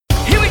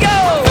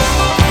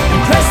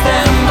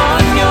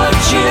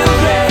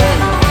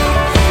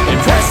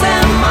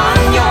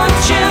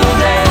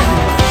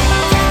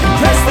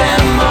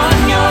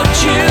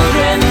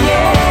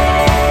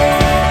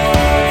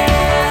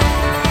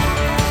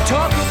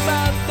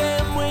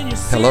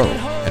Hello,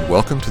 and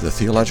welcome to the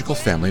Theological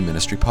Family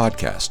Ministry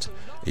Podcast,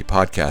 a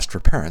podcast for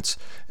parents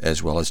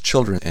as well as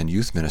children and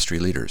youth ministry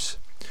leaders.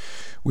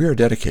 We are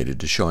dedicated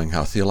to showing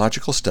how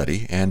theological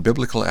study and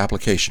biblical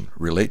application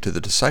relate to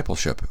the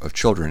discipleship of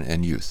children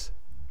and youth.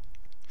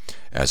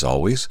 As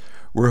always,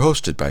 we're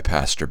hosted by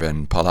Pastor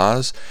Ben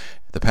Palaz,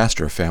 the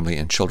pastor of family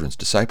and children's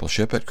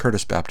discipleship at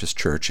Curtis Baptist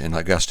Church in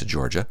Augusta,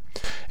 Georgia,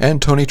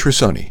 and Tony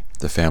Trusoni,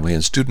 the family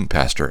and student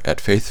pastor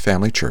at Faith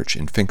Family Church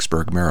in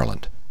Finksburg,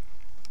 Maryland.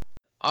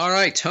 All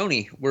right,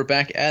 Tony, we're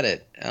back at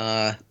it.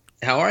 How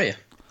are you?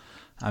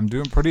 I'm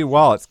doing pretty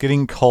well. It's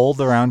getting cold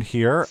around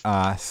here,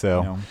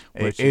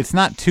 it's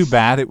not too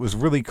bad. It was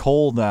really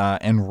cold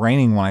and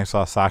raining when I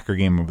saw a soccer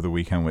game over the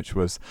weekend, which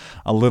was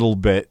a little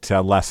bit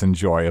less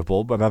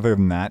enjoyable. But other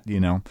than that,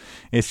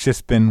 it's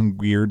just been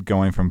weird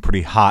going from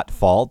pretty hot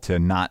fall to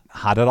not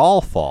hot at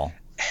all fall.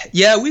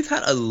 Yeah, we've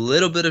had a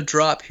little bit of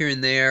drop here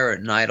and there.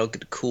 At night it'll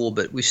get cool,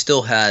 but we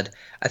still had,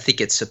 I think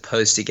it's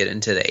supposed to get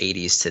into the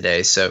 80s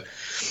today, so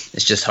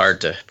it's just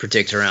hard to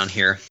predict around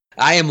here.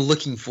 I am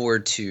looking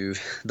forward to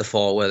the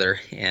fall weather,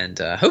 and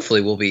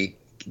hopefully we'll be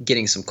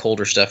getting some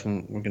colder stuff,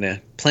 and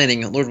we're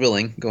planning, Lord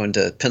willing, going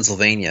to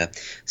Pennsylvania,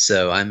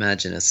 so I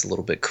imagine it's a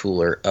little bit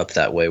cooler up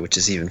that way, which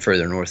is even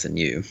further north than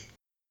you.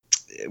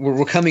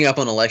 We're coming up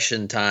on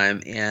election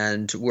time,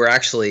 and we're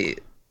actually...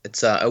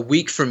 It's a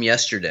week from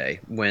yesterday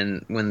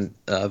when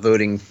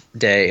voting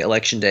day,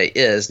 election day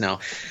is. Now,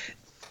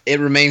 it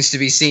remains to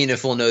be seen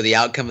if we'll know the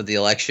outcome of the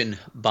election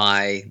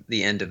by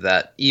the end of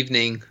that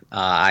evening.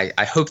 I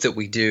hope that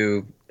we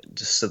do,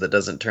 just so that it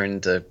doesn't turn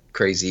into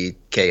crazy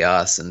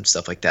chaos and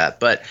stuff like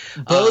that. But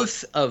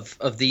both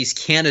of these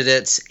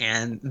candidates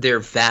and their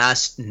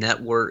vast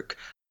network.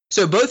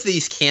 So both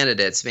these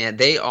candidates, man,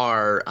 they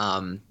are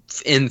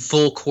in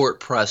full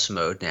court press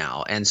mode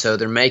now, and so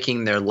they're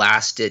making their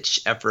last-ditch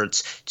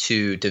efforts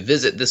to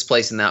visit this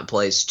place and that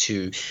place,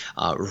 to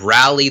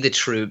rally the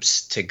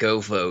troops to go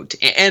vote,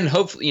 and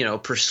hopefully,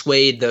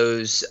 persuade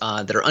those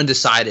that are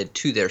undecided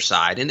to their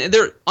side. And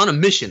they're on a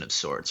mission of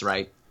sorts,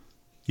 right?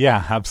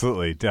 Yeah,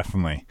 absolutely,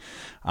 definitely.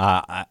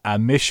 A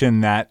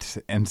mission that,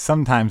 and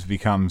sometimes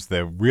becomes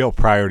the real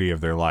priority of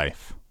their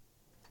life.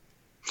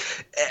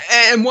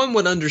 And one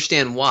would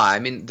understand why. I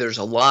mean, there's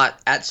a lot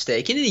at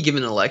stake in any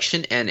given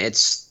election, and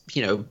it's,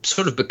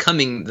 sort of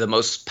becoming the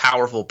most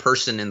powerful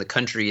person in the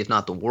country, if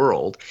not the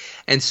world.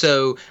 And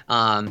so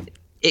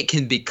it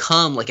can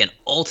become like an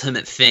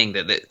ultimate thing,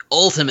 that the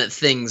ultimate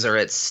things are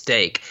at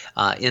stake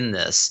in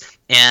this.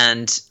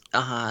 And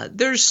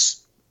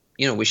there's,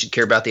 we should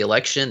care about the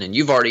election, and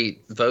you've already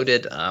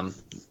voted. I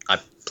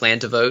plan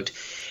to vote.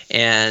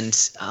 And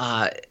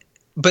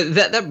but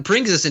that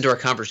brings us into our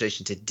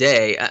conversation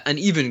today, an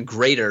even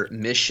greater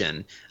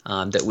mission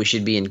that we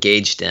should be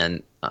engaged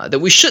in, that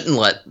we shouldn't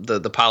let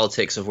the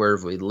politics of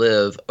wherever we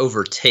live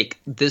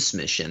overtake this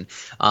mission,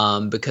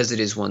 because it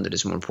is one that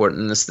is more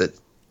important. And this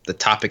the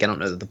topic, I don't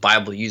know that the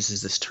Bible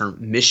uses this term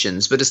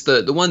missions, but it's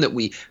the one that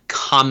we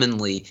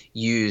commonly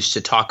use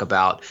to talk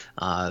about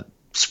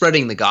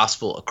spreading the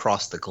gospel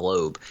across the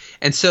globe.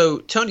 And so,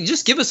 Tony,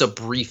 just give us a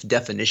brief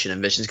definition of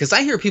missions, because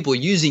I hear people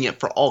using it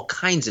for all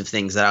kinds of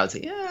things that I would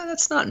say, yeah,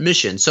 that's not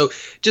mission. So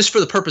just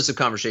for the purpose of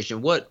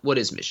conversation, what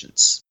is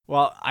missions?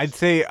 Well, I'd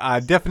say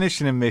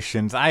definition of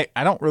missions, I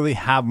don't really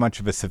have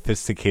much of a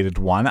sophisticated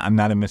one. I'm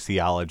not a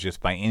missiologist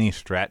by any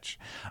stretch.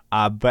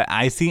 But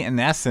I see, in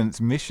essence,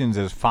 missions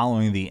as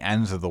following the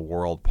ends of the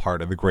world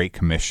part of the Great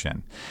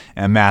Commission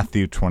and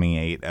Matthew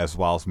 28, as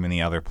well as many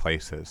other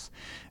places.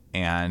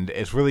 And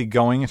it's really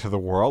going into the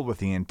world with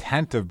the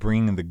intent of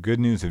bringing the good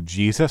news of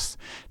Jesus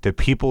to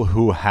people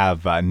who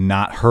have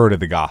not heard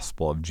of the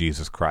gospel of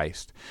Jesus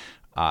Christ.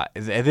 I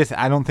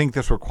don't think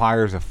this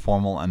requires a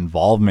formal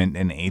involvement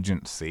in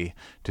agency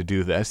to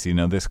do this.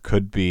 This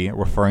could be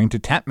referring to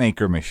tent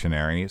maker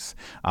missionaries,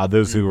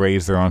 those who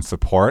raise their own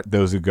support,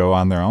 those who go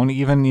on their own,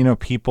 even,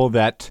 people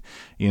that,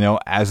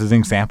 as an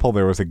example,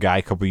 there was a guy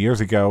a couple of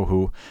years ago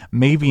who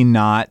maybe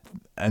not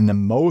in the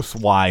most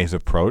wise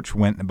approach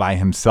went by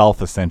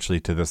himself essentially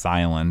to this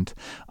island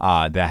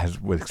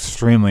that was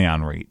extremely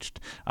unreached.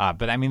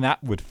 But I mean,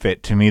 that would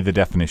fit to me the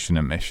definition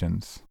of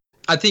missions.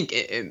 I think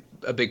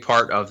a big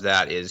part of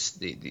that is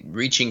the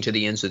reaching to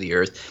the ends of the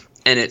earth,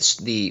 and it's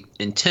the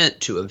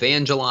intent to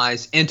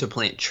evangelize and to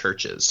plant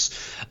churches.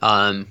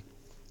 And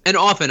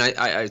often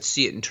I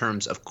see it in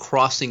terms of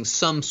crossing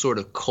some sort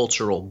of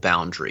cultural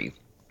boundary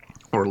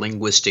or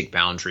linguistic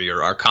boundary,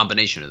 or a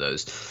combination of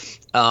those.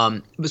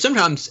 But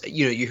sometimes,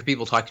 you hear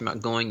people talking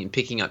about going and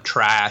picking up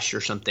trash or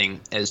something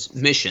as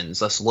missions,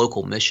 that's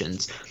local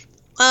missions.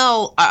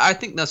 Well, I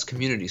think that's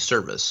community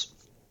service.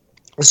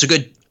 It's a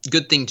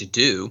good thing to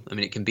do. I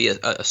mean, it can be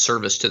a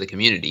service to the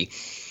community.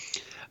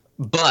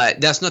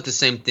 But that's not the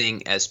same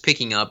thing as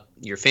picking up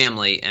your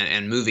family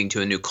and moving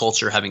to a new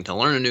culture, having to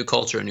learn a new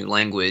culture, a new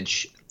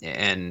language,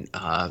 and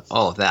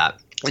all of that.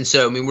 And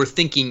so, I mean, we're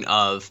thinking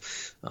of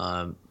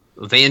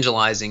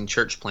evangelizing,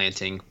 church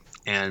planting,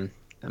 and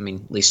I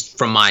mean, at least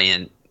from my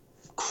end,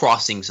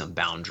 crossing some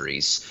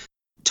boundaries.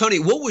 Tony,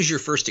 what was your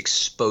first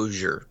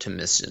exposure to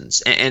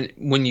missions? And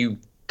when you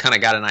kind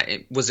of got an idea.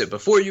 Was it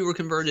before you were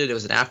converted?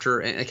 Was it after?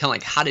 And kind of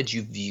like, how did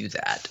you view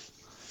that?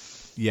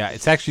 Yeah,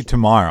 it's actually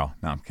tomorrow.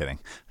 No, I'm kidding.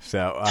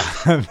 So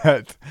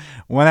that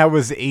when I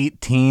was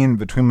 18,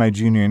 between my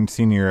junior and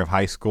senior year of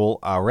high school,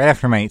 right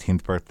after my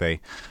 18th birthday,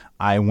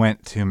 I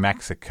went to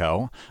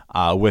Mexico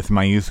with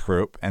my youth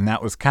group, and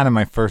that was kind of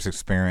my first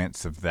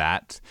experience of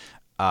that.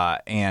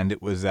 And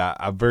it was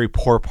a very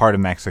poor part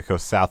of Mexico,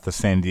 south of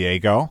San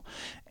Diego,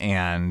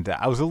 and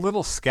I was a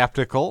little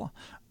skeptical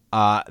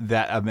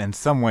that in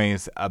some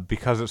ways,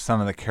 because of some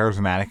of the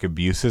charismatic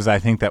abuses I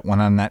think that went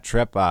on that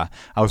trip. I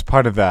was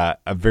part of a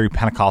very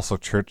Pentecostal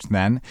church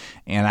then,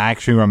 and I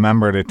actually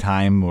remember at a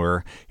time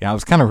where I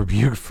was kind of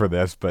rebuked for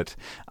this, but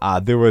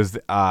there was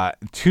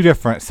two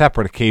different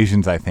separate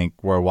occasions I think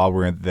where while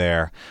we were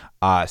there,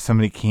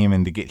 somebody came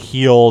in to get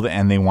healed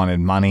and they wanted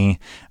money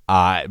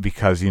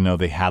because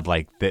they had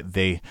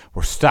they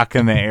were stuck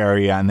in the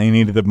area and they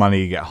needed the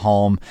money to get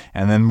home,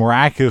 and then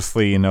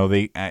miraculously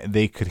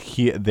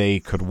they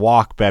could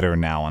walk better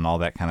now and all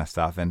that kind of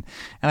stuff, and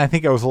I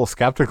think I was a little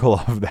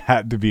skeptical of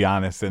that, to be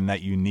honest, in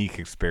that unique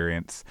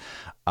experience,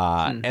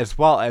 as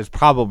well as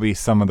probably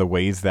some of the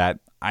ways that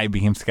I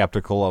became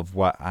skeptical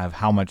of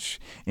how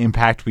much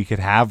impact we could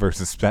have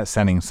versus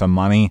sending some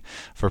money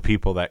for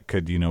people that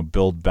could,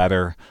 build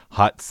better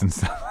huts and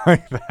stuff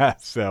like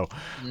that. So,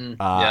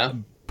 yeah.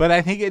 But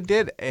I think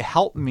it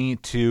helped me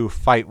to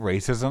fight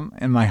racism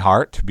in my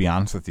heart, to be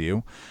honest with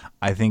you.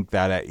 I think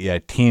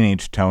that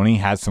teenage Tony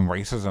had some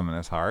racism in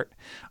his heart.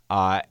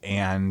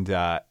 And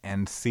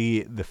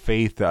see the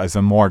faith as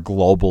a more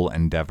global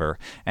endeavor.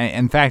 And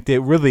in fact, it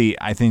really,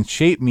 I think,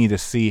 shaped me to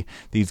see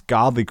these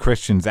godly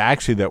Christians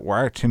actually that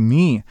were, to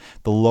me,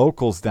 the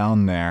locals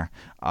down there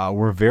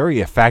were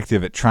very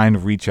effective at trying to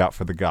reach out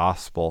for the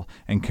gospel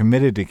and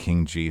committed to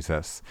King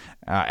Jesus,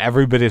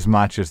 every bit as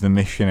much as the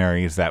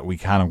missionaries that we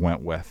kind of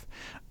went with.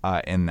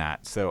 In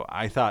that. So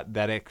I thought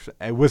that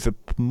it was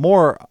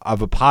more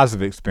of a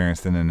positive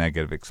experience than a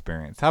negative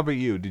experience. How about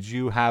you? Did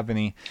you have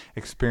any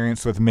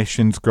experience with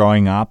missions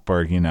growing up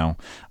or,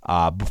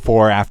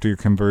 before or after your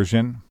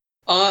conversion?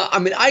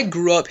 I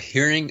grew up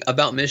hearing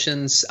about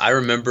missions. I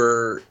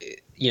remember,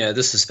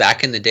 this was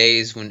back in the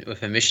days when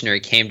if a missionary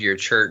came to your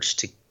church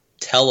to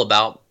tell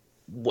about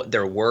what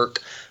their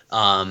work,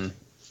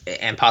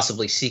 and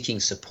possibly seeking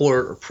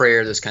support or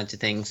prayer, those kinds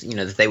of things,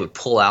 that they would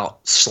pull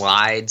out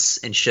slides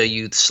and show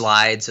you the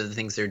slides of the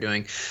things they're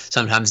doing.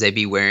 Sometimes they'd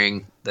be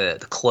wearing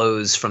the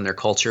clothes from their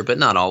culture, but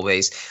not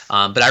always.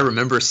 But I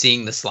remember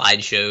seeing the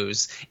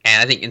slideshows, and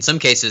I think in some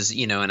cases,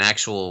 an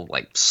actual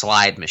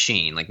slide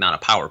machine,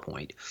 not a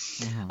PowerPoint.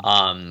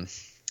 Mm-hmm.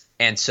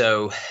 And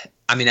so,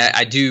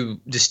 I do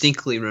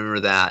distinctly remember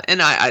that.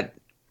 And I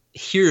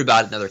hear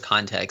about it in other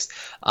contexts.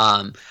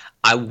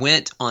 I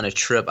went on a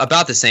trip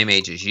about the same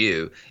age as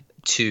you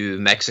to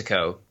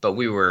Mexico, but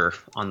we were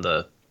on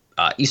the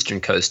eastern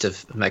coast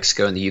of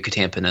Mexico in the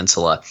Yucatan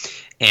Peninsula.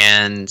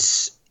 And,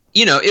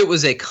 it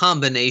was a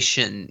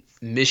combination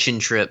mission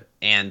trip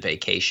and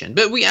vacation.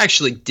 But we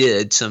actually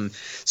did some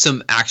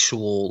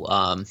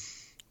actual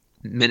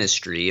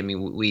ministry.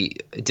 We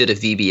did a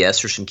VBS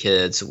for some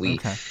kids. We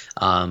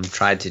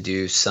tried to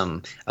do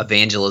some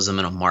evangelism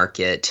in a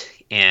market.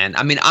 And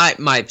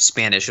my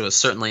Spanish was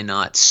certainly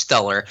not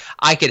stellar.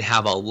 I could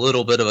have a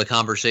little bit of a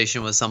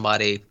conversation with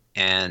somebody,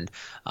 and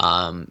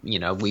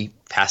we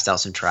passed out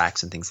some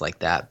tracts and things like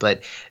that.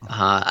 But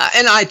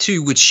and I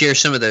too would share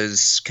some of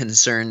those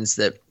concerns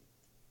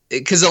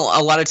because a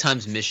lot of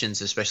times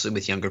missions, especially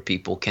with younger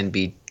people, can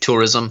be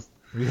tourism.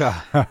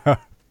 Yeah.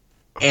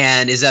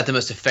 And is that the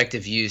most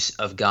effective use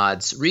of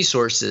God's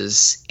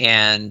resources?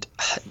 And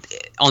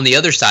on the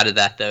other side of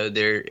that, though,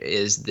 there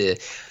is the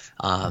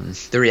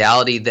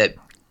reality that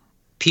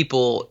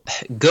people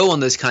go on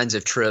those kinds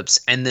of trips,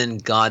 and then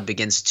God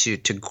begins to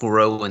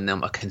grow in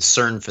them a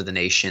concern for the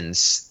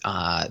nations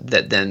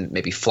that then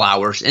maybe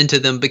flowers into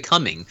them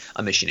becoming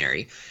a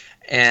missionary.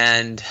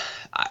 And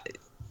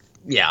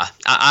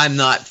I'm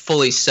not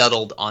fully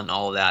settled on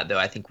all of that, though.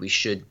 I think we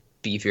should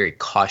be very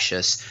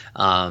cautious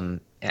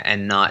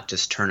and not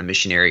just turn a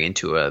missionary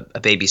into a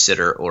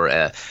babysitter or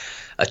a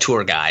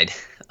tour guide.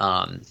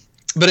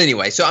 But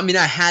anyway, so I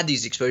had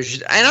these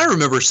exposures, and I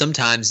remember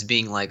sometimes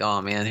being like,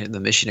 "Oh man, the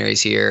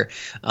missionaries here,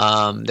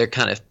 they're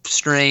kind of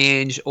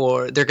strange,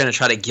 or they're going to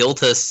try to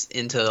guilt us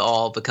into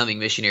all becoming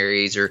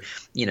missionaries, or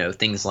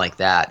things like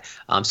that."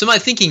 So my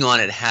thinking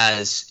on it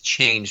has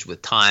changed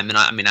with time, and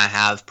I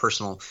have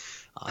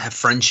have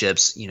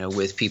friendships,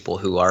 with people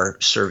who are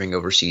serving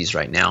overseas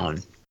right now,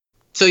 and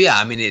so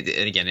yeah,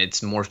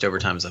 it's morphed over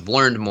time as I've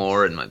learned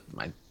more, and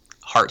my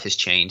heart has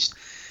changed.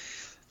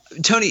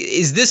 Tony,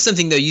 is this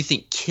something, though, you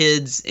think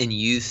kids and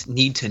youth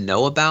need to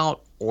know about,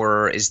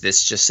 or is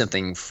this just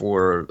something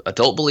for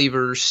adult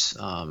believers?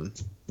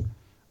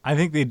 I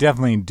think they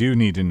definitely do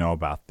need to know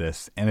about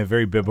this in a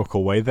very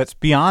biblical way that's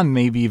beyond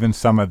maybe even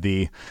some of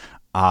the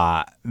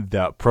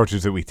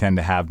approaches that we tend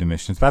to have to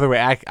missions. By the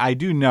way, I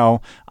do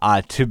know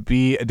to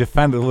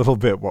defend a little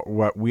bit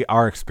what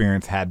our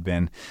experience had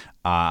been.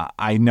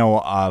 I know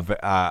of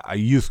a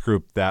youth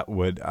group that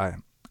would.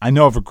 I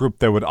know of a group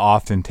that would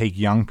often take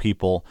young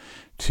people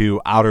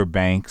to Outer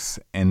Banks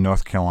in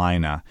North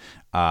Carolina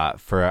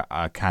for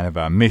a kind of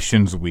a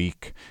missions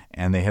week,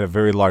 and they had a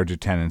very large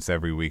attendance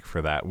every week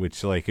for that,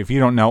 which, like, if you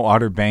don't know,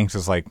 Outer Banks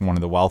is like one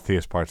of the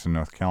wealthiest parts of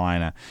North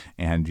Carolina,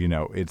 and, you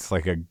know, it's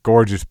like a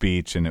gorgeous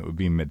beach, and it would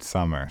be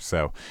midsummer,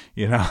 so,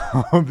 you know,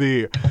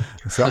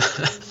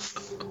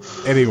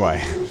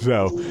 anyway,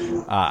 so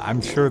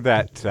I'm sure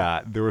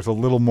that there was a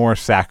little more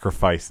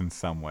sacrifice in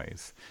some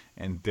ways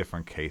in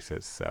different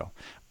cases, so,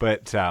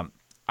 but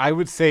I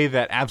would say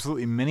that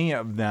absolutely many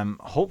of them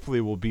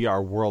hopefully will be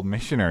our world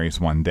missionaries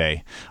one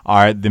day,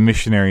 are the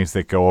missionaries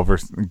that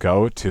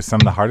go to some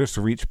of the hardest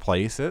to reach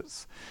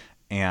places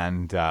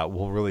and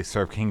will really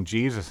serve King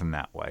Jesus in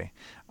that way.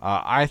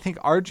 I think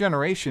our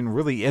generation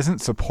really isn't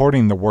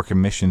supporting the work of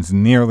missions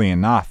nearly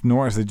enough,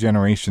 nor is the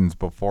generations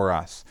before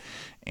us.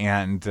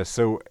 And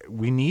so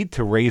we need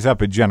to raise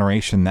up a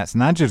generation that's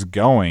not just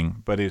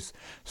going, but is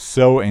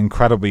so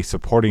incredibly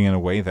supporting in a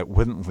way that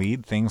wouldn't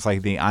lead things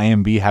like the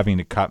IMB having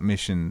to cut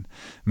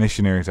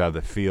missionaries out of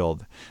the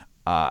field.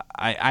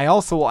 I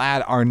also will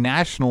add our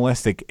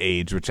nationalistic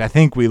age, which I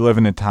think we live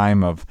in a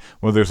time of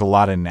where there's a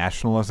lot of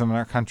nationalism in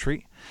our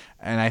country.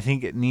 And I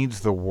think it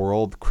needs the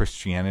world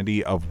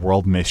Christianity of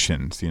world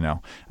missions, you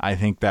know. I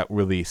think that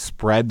really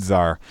spreads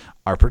our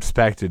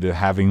perspective to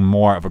having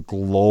more of a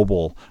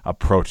global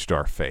approach to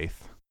our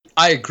faith.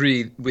 I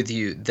agree with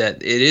you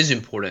that it is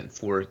important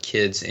for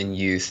kids and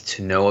youth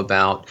to know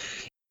about.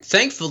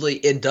 Thankfully,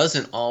 it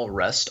doesn't all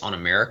rest on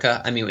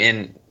America. I mean,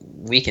 and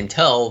we can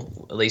tell,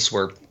 at least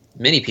where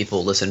many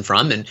people listen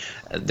from, and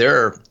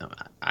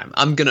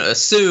I'm going to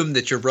assume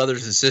that your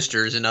brothers and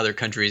sisters in other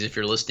countries, if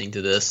you're listening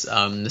to this,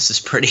 this is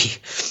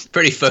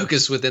pretty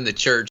focused within the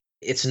church.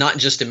 It's not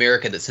just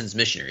America that sends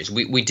missionaries.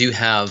 We do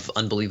have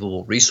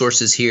unbelievable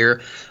resources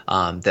here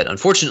that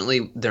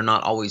unfortunately they're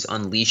not always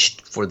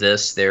unleashed for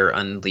this. They're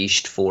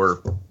unleashed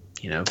for,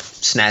 you know,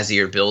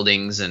 snazzier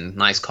buildings and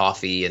nice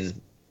coffee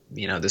and,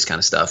 you know, this kind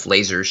of stuff,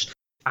 lasers.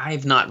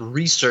 I've not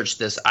researched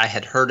this. I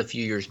had heard a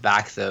few years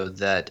back, though,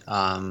 that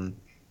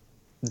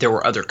there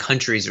were other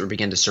countries that were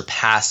beginning to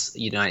surpass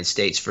the United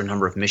States for a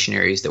number of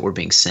missionaries that were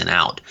being sent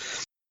out.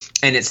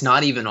 And it's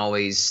not even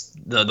always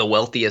the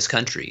wealthiest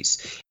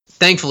countries.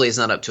 Thankfully, it's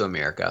not up to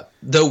America,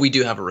 though we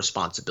do have a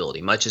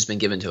responsibility. Much has been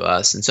given to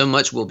us, and so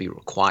much will be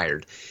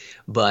required.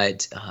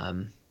 But,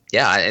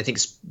 I think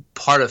it's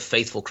part of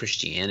faithful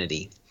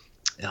Christianity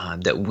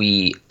that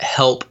we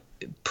help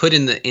put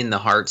in the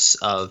hearts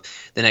of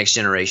the next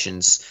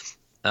generations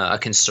a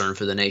concern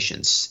for the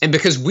nations. And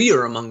because we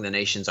are among the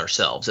nations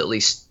ourselves, at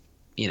least,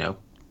 you know,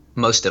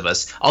 most of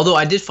us. Although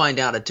I did find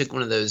out, I took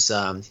one of those,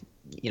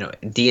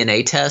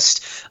 DNA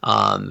tests.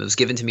 It was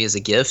given to me as a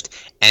gift.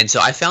 And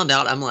so I found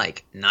out I'm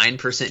like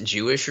 9%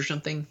 Jewish or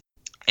something.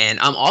 And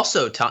I'm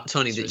also,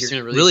 Tony, that you're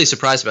going to really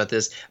surprised about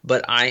this,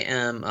 but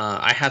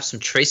I have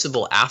some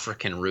traceable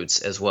African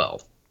roots as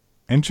well.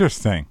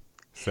 Interesting.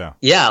 So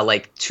yeah,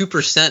 like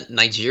 2%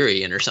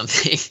 Nigerian or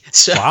something.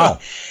 So, wow.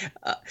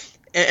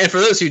 And for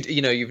those who,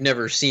 you know, you've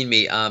never seen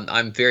me,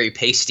 I'm very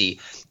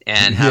pasty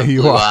and have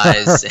blue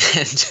eyes.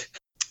 And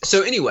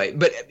so anyway,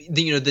 but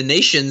the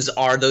nations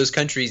are those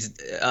countries,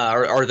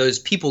 are those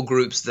people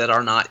groups that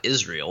are not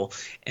Israel.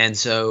 And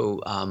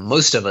so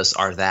most of us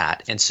are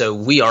that. And so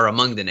we are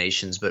among the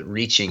nations, but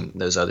reaching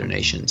those other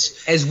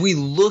nations. As we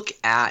look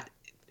at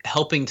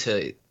helping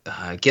to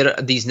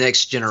get these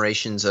next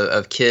generations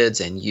of kids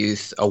and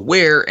youth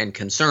aware and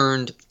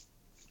concerned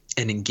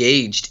and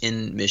engaged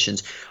in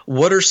missions,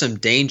 what are some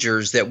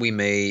dangers that we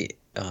may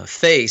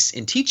face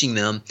in teaching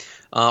them,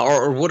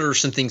 or what are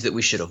some things that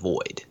we should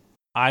avoid?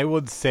 I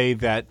would say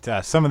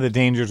that some of the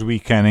dangers we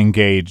can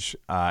engage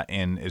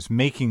in is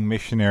making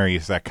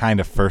missionaries kind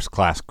of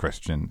first-class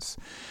Christians,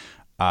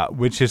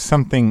 which is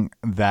something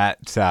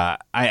that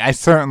I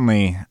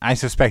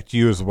suspect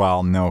you as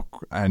well know,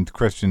 and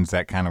Christians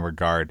that kind of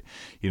regard.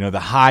 You know, the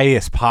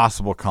highest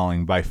possible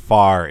calling by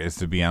far is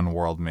to be on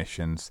world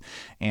missions,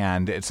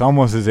 and it's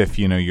almost as if,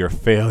 you know, you're a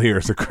failure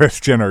as a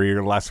Christian or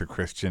you're less a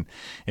Christian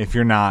if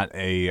you're not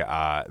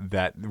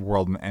that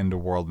end of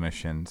world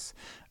missions.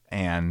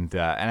 And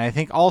I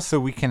think also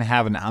we can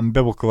have an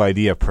unbiblical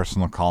idea of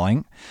personal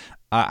calling.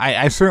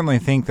 I certainly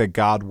think that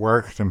God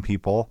works in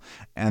people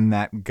and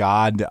that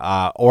God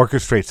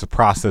orchestrates the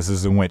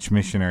processes in which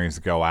missionaries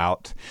go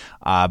out.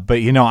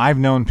 But, you know, I've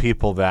known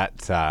people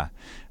that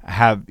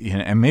have, you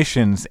know, in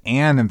missions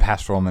and in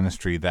pastoral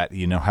ministry that,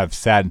 you know, have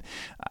said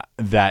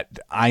that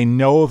I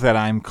know that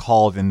I'm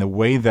called in the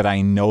way that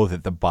I know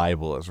that the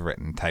Bible is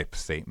written type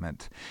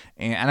statement.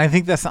 And I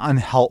think that's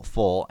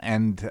unhelpful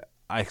and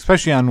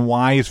especially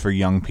unwise for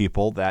young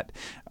people that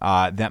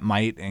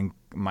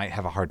might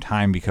have a hard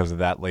time because of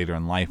that later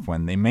in life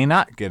when they may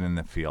not get in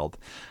the field.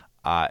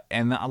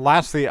 And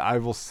lastly, I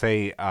will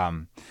say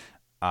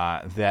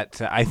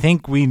that I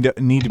think we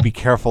need to be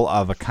careful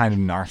of a kind of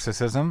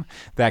narcissism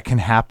that can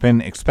happen,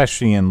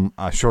 especially in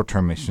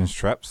short-term missions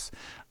trips.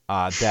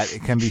 That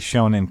it can be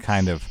shown in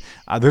kind of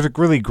there's a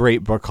really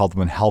great book called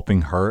When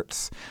Helping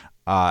Hurts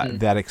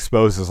that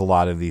exposes a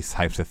lot of these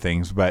types of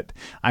things. But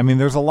I mean,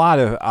 there's a lot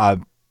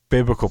of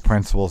biblical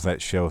principles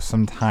that show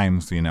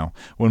sometimes,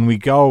 when we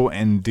go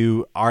and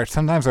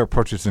sometimes our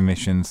approaches to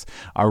missions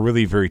are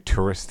really very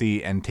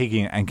touristy and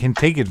can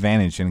take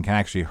advantage and can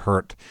actually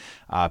hurt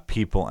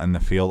people in the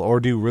field, or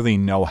do really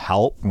no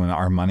help when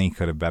our money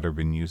could have better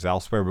been used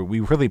elsewhere. But we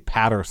really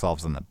pat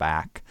ourselves on the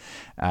back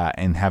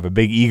and have a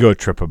big ego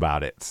trip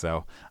about it.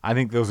 So I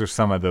think those are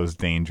some of those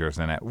dangers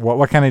in it.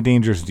 What kind of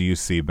dangers do you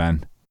see,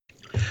 Ben?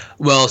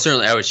 Well,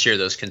 certainly I would share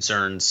those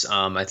concerns.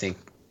 I think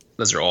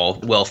those are all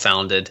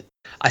well-founded.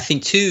 I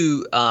think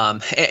too,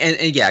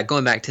 and yeah,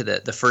 going back to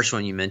the first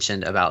one you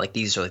mentioned about like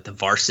these are like the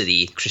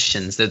varsity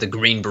Christians, they're the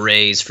Green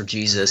Berets for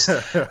Jesus.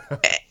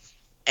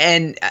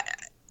 And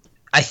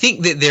I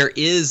think that there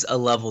is a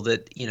level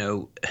that,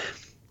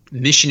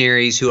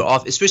 missionaries who are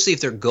off, especially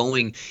if they're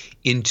going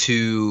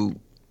into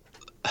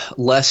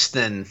less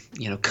than,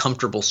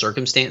 comfortable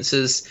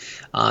circumstances,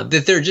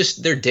 that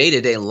their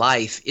day-to-day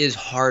life is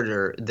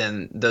harder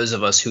than those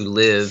of us who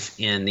live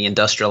in the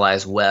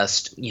industrialized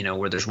West,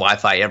 where there's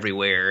Wi-Fi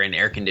everywhere and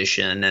air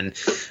condition. And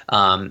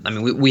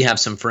we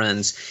have some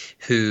friends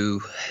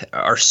who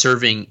are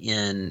serving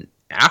in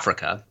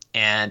Africa.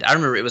 And I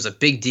remember it was a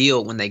big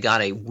deal when they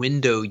got a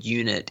window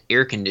unit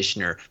air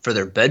conditioner for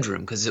their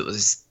bedroom, because it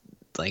was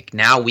like,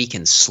 now we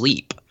can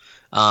sleep.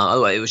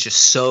 Otherwise, it was just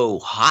so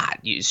hot.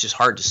 It's just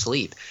hard to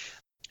sleep.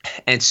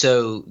 And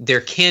so there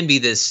can be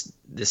this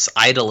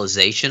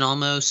idolization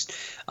almost.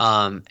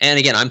 And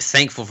again, I'm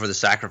thankful for the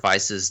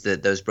sacrifices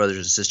that those brothers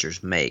and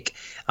sisters make.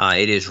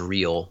 It is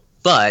real.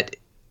 But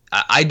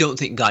I don't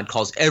think God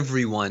calls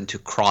everyone to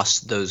cross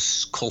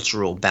those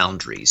cultural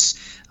boundaries.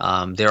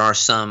 There are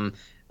some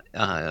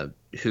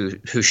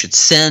who should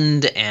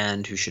send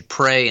and who should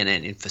pray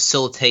and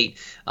facilitate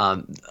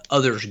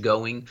others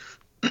going.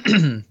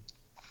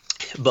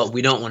 But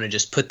we don't want to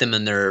just put them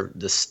in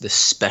this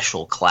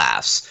special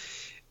class.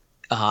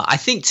 I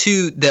think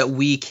too that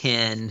we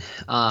can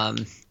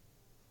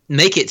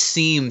make it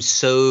seem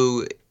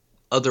so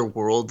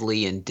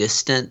otherworldly and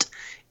distant.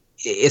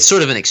 It's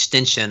sort of an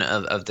extension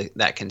of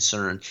that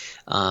concern,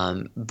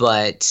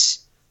 but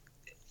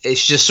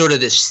it's just sort of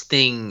this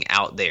thing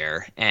out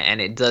there, and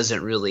it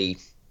doesn't really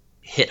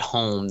hit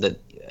home. That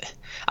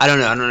I don't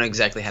know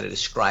exactly how to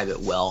describe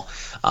it well,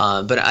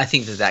 but I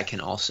think that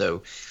can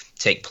also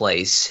take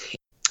place.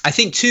 I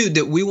think too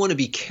that we want to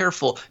be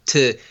careful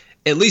to,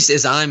 at least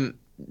as I'm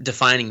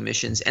defining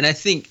missions, and I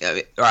think,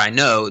 or I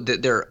know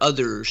that there are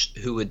others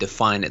who would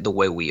define it the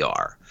way we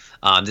are.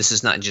 This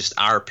is not just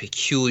our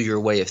peculiar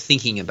way of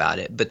thinking about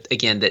it, but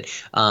again, that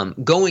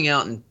going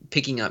out and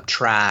picking up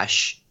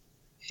trash,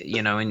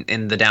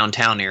 in the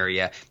downtown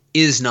area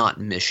is not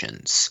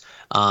missions.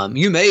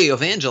 You may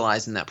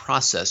evangelize in that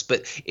process,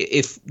 but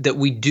I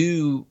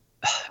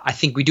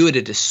think we do it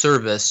a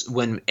disservice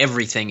when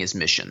everything is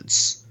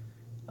missions.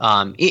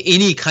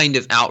 Any kind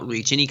of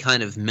outreach, any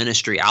kind of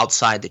ministry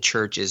outside the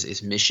church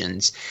is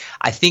missions.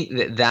 I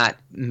think that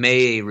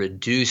may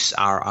reduce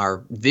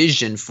our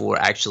vision for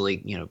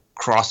actually,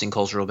 crossing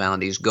cultural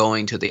boundaries,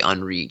 going to the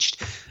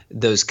unreached,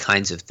 those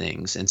kinds of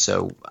things. And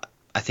so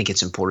I think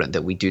it's important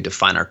that we do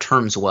define our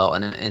terms well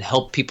and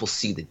help people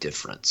see the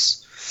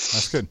difference.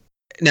 That's good.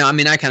 Now,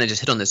 I kind of just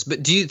hit on this,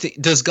 but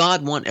does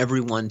God want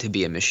everyone to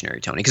be a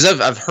missionary, Tony?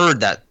 Because I've heard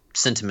that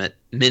sentiment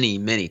many,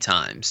 many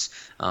times,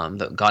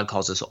 that God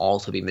calls us all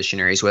to be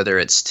missionaries, whether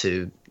it's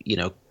to,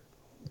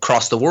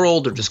 cross the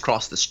world or just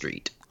cross the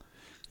street.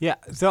 Yeah,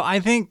 so I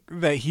think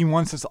that he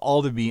wants us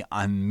all to be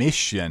on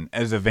mission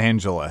as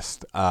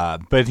evangelists,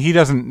 but he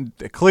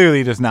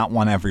clearly does not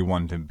want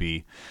everyone to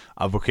be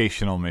a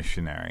vocational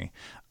missionary.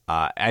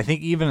 I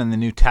think even in the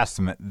New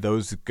Testament,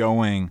 those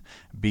going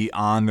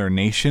beyond their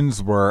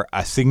nations were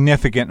a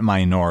significant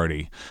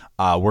minority,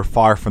 were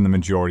far from the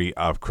majority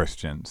of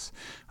Christians.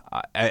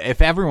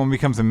 If everyone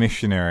becomes a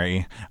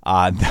missionary,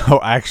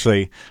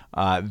 they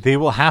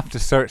will have to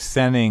start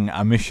sending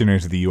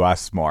missionaries to the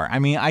U.S. more.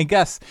 I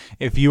guess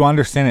if you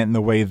understand it in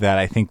the way that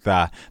I think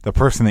the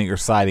person that you're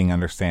citing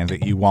understands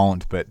it, you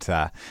won't. But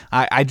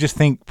I just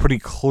think pretty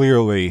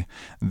clearly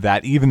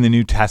that even the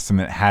New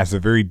Testament has a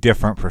very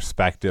different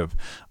perspective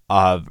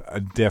of a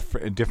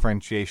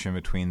differentiation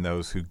between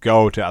those who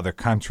go to other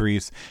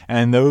countries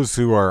and those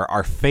who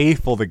are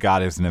faithful to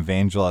God as an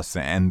evangelist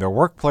in their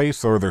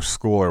workplace or their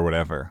school or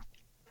whatever.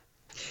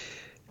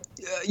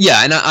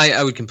 Yeah, and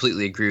I would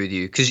completely agree with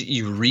you, because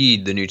you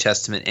read the New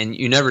Testament and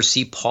you never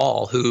see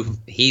Paul, who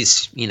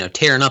he's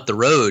tearing up the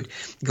road,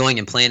 going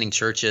and planting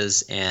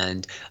churches,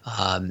 and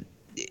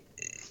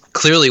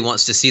clearly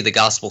wants to see the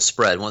gospel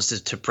spread,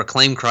 wants to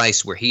proclaim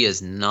Christ where he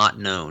is not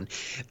known.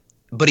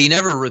 But he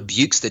never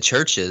rebukes the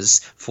churches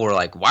for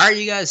why are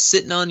you guys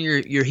sitting on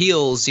your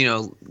heels,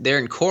 there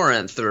in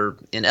Corinth or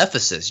in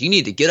Ephesus? You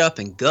need to get up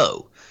and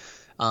go.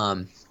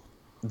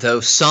 Though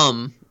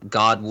some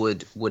God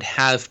would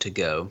have to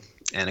go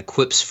and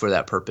equips for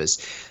that purpose.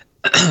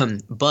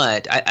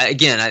 But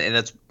and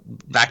that's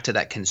back to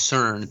that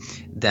concern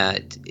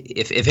that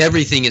if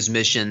everything is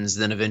missions,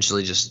 then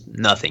eventually just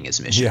nothing is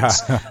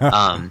missions.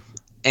 Yeah.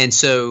 And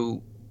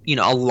so,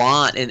 a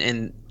lot,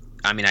 and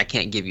I mean, I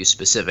can't give you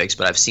specifics,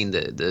 but I've seen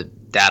the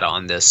data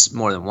on this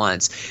more than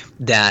once,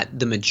 that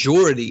the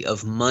majority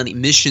of money,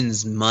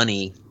 missions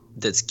money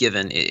that's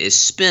given, is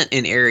spent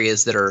in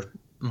areas that are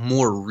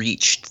more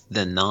reached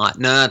than not.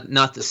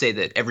 Not to say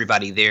that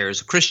everybody there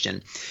is a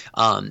Christian,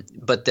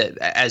 but that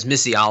as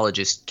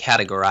missiologists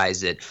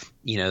categorize it,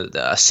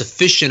 a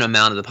sufficient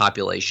amount of the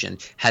population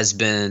has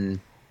been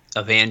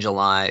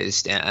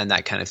evangelized and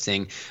that kind of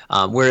thing.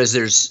 Whereas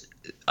there's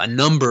a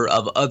number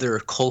of other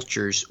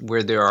cultures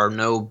where there are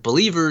no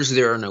believers,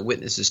 there are no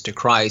witnesses to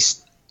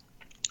Christ,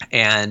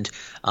 and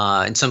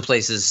in some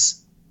places,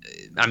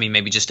 I mean,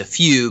 maybe just a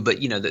few, but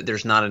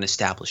there's not an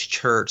established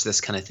church, this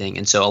kind of thing.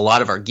 And so a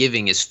lot of our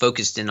giving is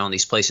focused in on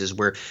these places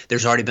where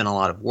there's already been a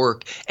lot of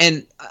work.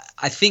 And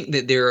I think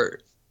that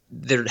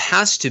there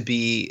has to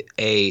be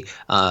a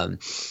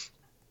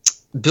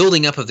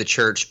building up of the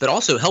church, but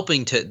also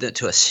helping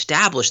to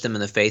establish them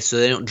in the faith so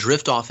they don't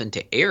drift off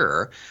into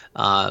error.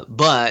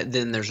 But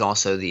then there's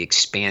also the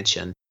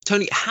expansion.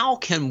 Tony, how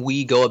can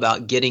we go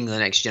about getting the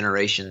next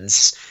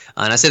generations,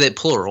 and I say that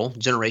plural,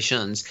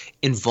 generations,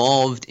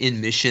 involved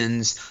in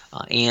missions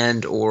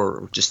and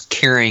or just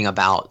caring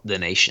about the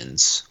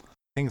nations?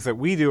 Things that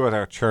we do at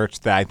our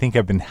church that I think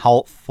have been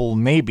helpful,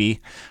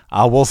 maybe,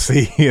 we'll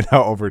see,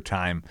 over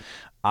time.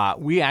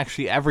 We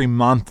actually, every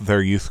month, with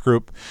our youth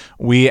group,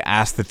 we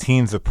ask the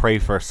teens to pray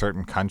for a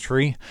certain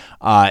country,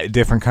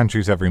 different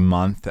countries every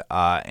month,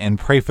 and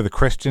pray for the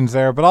Christians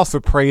there, but also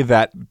pray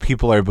that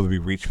people are able to be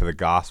reached for the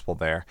gospel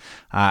there.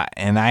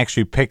 And I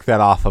actually picked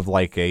that off of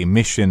like a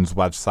missions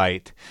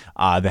website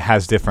that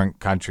has different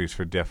countries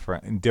for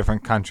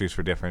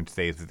different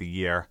days of the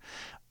year.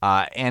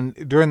 And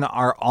during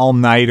our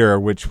all-nighter,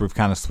 which we're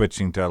kind of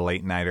switching to a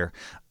late-nighter,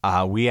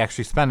 we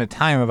actually spent a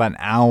time about an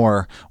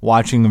hour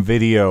watching a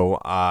video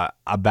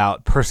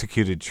about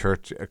persecuted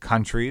church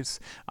countries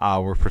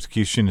where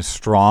persecution is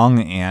strong,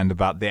 and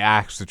about the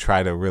acts to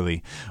try to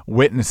really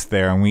witness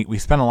there. And we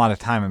spent a lot of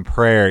time in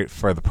prayer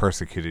for the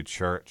persecuted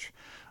church.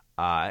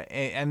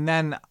 And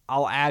then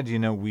I'll add,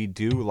 we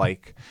do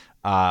like...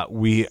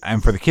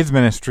 and for the kids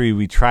ministry,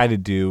 we try to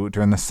do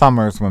during the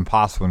summers when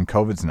possible, when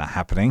COVID's not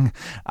happening,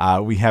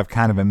 we have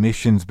kind of a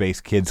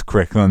missions-based kids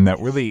curriculum that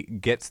really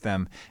gets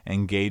them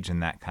engaged in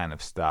that kind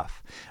of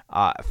stuff.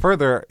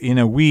 Further,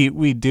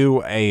 we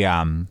do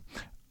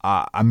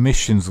a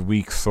missions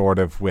week sort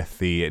of with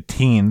the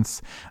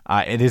teens.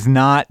 It is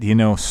not,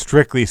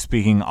 strictly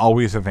speaking,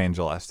 always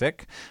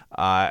evangelistic.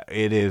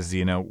 It is,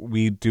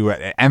 we do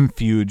an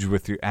M-Fuge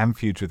with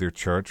your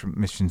church,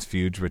 Missions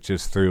Fuge, which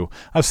is through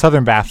a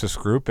Southern Baptist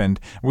group, and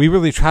we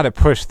really try to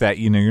push that,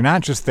 you're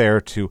not just there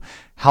to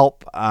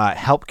help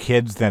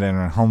kids that are in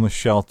a homeless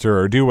shelter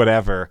or do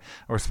whatever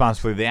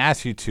responsibility they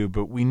ask you to,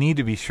 but we need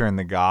to be sharing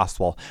the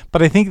gospel.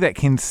 But I think that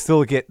can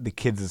still get the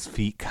kids'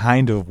 feet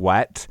kind of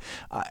wet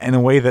in a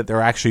way that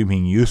they're actually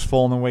being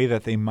useful, in a way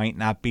that they might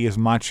not be as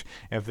much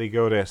if they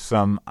go to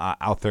some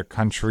out there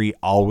country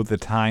all the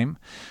time.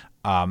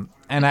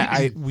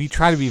 And we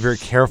try to be very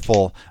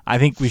careful. I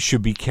think we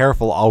should be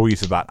careful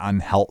always about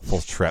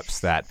unhelpful trips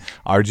that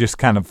are just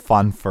kind of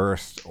fun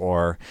first,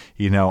 or,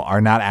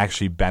 are not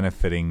actually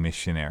benefiting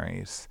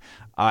missionaries.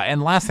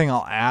 And last thing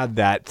I'll add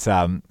that,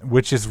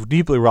 which is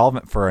deeply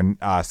relevant for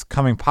a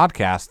coming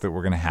podcast that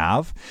we're going to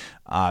have,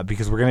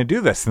 because we're going to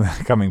do this in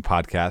the coming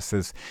podcast,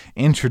 is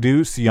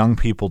introduce young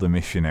people to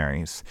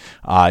missionaries.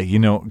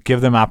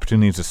 Give them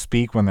opportunities to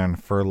speak when they're in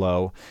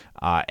furlough,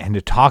 and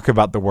to talk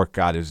about the work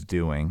God is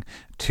doing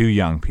to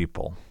young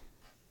people.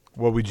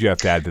 What would you have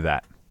to add to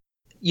that?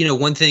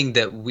 One thing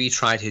that we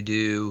try to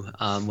do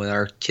with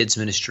our kids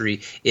ministry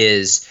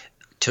is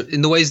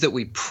in the ways that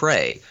we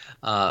pray.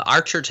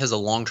 Our church has a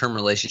long-term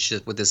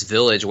relationship with this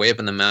village way up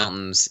in the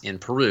mountains in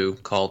Peru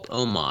called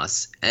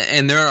Omas,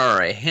 and there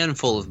are a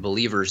handful of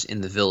believers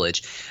in the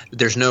village.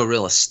 There's no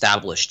real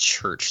established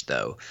church,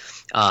 though.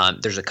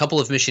 There's a couple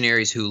of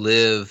missionaries who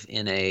live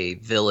in a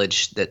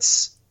village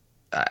that's,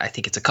 I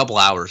think it's a couple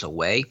hours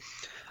away.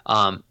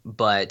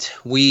 But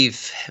we're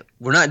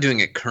not doing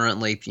it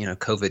currently.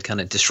 COVID kind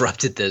of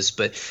disrupted this,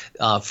 but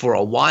for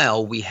a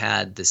while we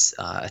had this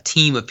a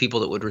team of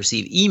people that would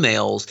receive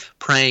emails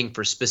praying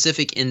for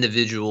specific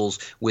individuals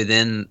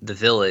within the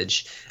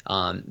village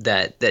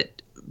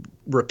that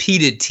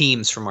repeated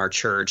teams from our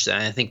church.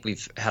 And I think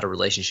we've had a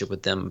relationship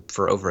with them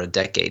for over a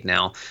decade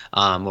now,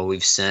 where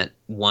we've sent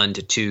 1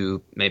 to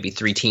 2, maybe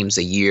 3 teams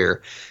a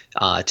year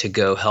to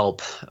go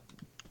help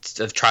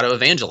to try to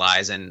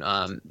evangelize and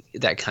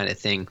that kind of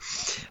thing.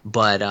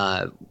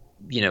 But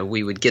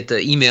we would get the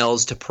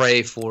emails to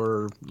pray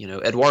for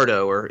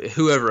Eduardo or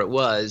whoever it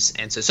was,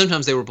 and so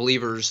sometimes they were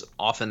believers,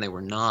 often they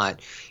were not.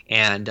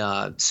 And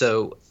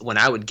so when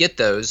I would get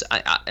those,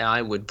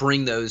 I would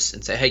bring those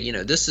and say, hey,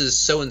 this is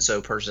so and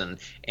so person,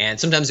 and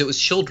sometimes it was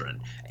children,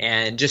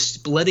 and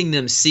just letting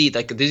them see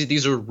like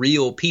these are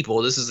real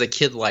people. This is a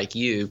kid like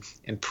you,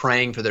 and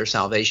praying for their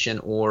salvation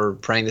or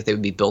praying that they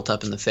would be built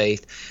up in the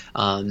faith.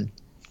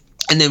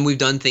 And then we've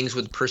done things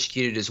with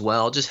persecuted as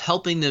well, just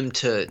helping them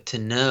to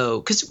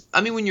know, because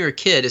when you're a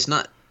kid, it's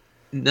not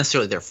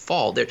necessarily their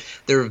fault.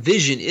 Their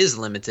vision is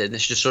limited. And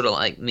it's just sort of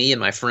like me and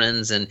my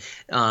friends, and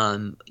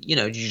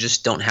you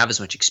just don't have as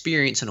much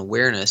experience and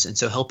awareness. And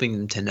so helping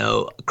them to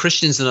know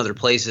Christians in other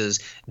places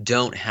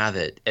don't have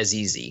it as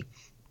easy.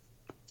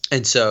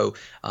 And so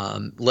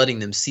letting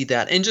them see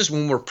that. And just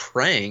when we're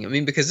praying, I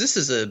mean, because this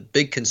is a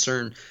big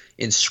concern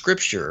in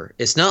Scripture.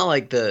 It's not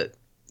like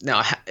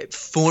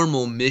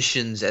formal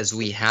missions as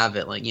we have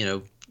it, like,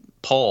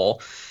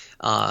 Paul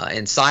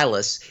and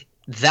Silas.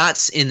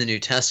 That's in the New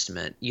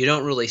Testament. You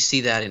don't really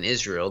see that in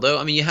Israel, though.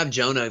 I mean, you have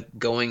Jonah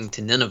going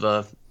to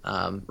Nineveh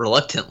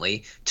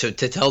reluctantly to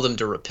tell them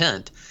to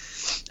repent.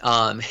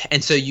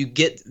 And so you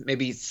get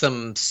maybe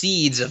some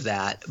seeds of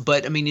that.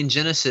 But I mean, in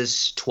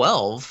Genesis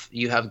 12,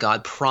 you have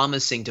God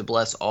promising to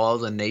bless all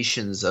the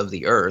nations of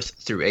the earth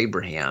through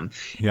Abraham.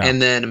 Yeah.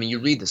 And then, I mean, you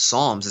read the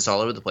Psalms, it's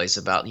all over the place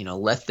about,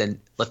 let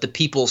the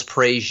peoples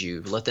praise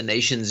you, let the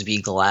nations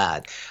be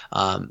glad.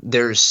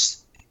 There's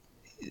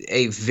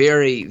a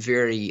very,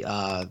 very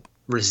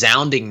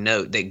resounding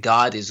note that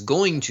God is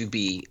going to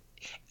be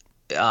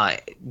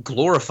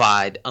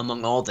glorified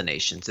among all the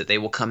nations, that they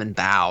will come and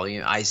bow.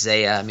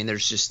 Isaiah. I mean,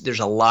 there's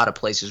a lot of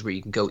places where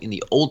you can go in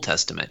the Old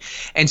Testament,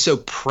 and so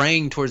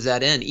praying towards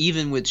that end,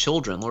 even with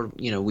children, Lord,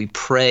 we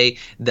pray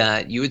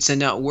that you would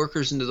send out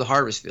workers into the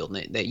harvest field,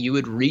 that you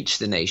would reach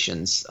the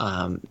nations.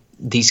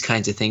 These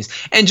kinds of things,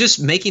 and just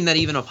making that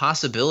even a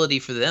possibility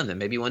for them, that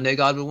maybe one day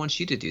God would want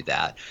you to do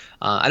that.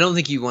 I don't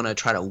think you want to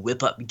try to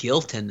whip up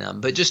guilt in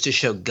them, but just to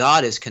show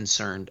God is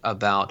concerned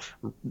about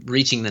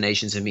reaching the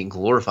nations and being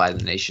glorified in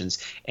the nations.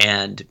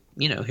 And,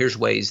 here's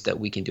ways that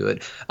we can do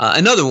it.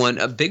 Another one,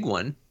 a big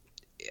one,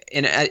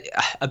 and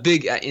a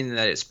big in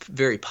that it's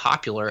very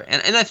popular,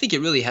 and I think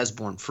it really has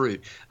borne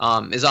fruit,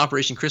 is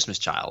Operation Christmas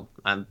Child.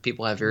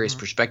 People have various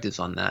perspectives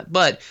on that,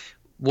 but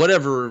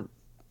whatever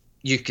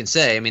you can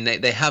say, I mean,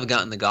 they have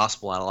gotten the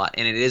gospel out a lot,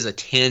 and it is a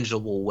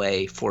tangible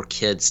way for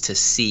kids to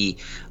see,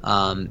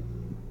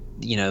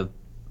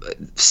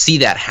 see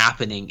that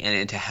happening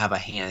and to have a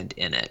hand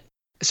in it.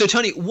 So,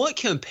 Tony, what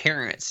can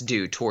parents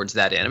do towards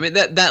that end? I mean,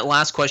 that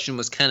last question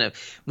was kind of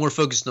more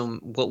focused on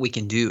what we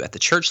can do at the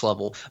church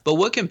level, but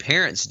what can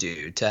parents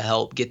do to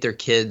help get their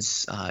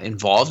kids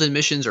involved in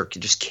missions, or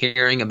just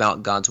caring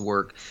about God's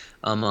work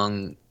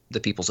among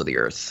the peoples of the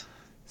earth?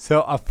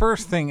 So a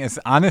first thing is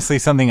honestly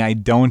something I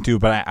don't do,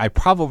 but I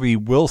probably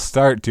will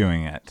start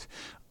doing it,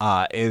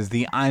 is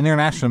the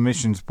International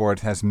Missions Board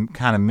has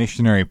kind of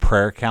missionary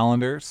prayer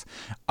calendars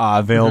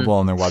available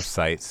on their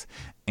websites.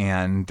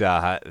 And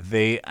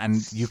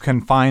you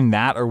can find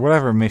that, or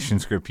whatever mission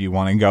script you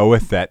want to go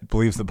with that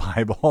believes the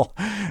Bible,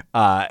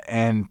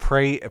 and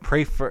pray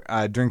for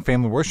during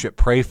family worship.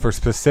 Pray for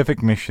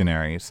specific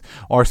missionaries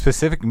or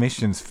specific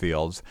missions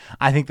fields.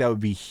 I think that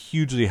would be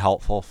hugely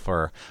helpful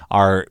for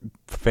our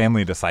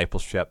family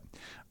discipleship.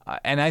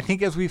 And I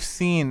think, as we've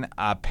seen,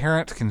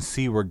 parents can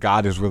see where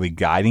God is really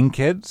guiding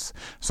kids.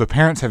 So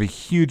parents have a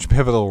huge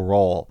pivotal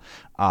role.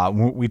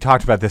 We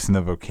talked about this in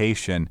the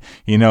vocation,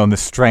 and the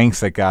strengths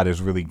that God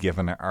has really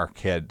given our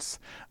kids.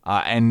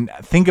 And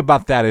think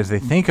about that as they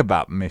think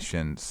about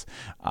missions,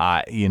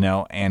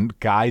 and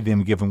guide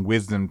them, give them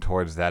wisdom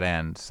towards that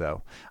end.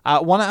 So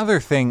one other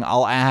thing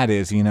I'll add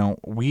is,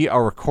 we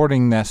are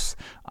recording this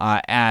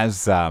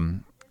as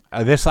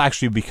this will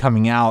actually be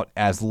coming out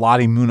as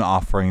Lottie Moon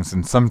offerings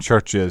in some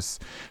churches.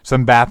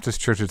 Some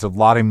Baptist churches have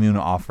Lottie Moon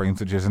offerings,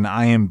 which is an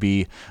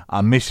IMB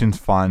missions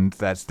fund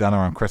that's done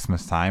around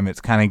Christmas time. It's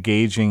kind of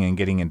gauging and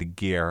getting into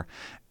gear.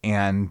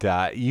 And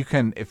you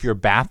can, if you're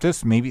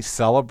Baptist, maybe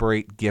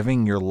celebrate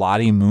giving your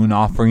Lottie Moon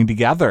offering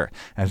together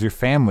as your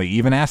family,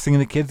 even asking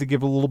the kids to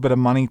give a little bit of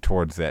money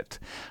towards it.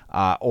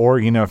 Or,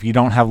 if you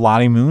don't have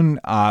Lottie Moon,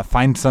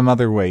 find some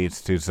other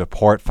ways to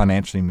support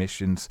financially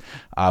missions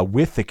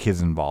with the kids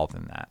involved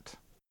in that.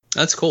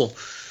 That's cool.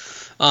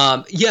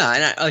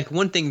 And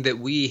one thing that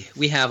we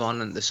have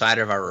on the side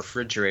of our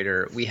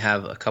refrigerator, we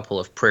have a couple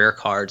of prayer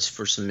cards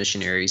for some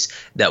missionaries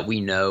that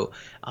we know.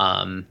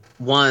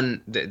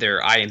 One,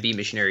 they're IMB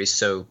missionaries,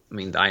 so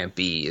the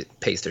IMB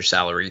pays their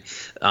salary.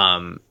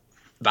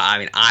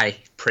 But I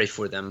pray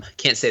for them.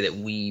 Can't say that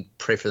we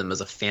pray for them as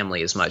a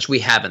family as much. We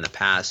have in the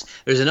past.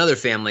 There's another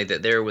family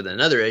that they're with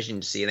another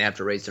agency, and they have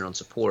to raise their own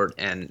support,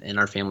 and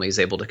our family is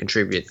able to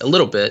contribute a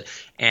little bit.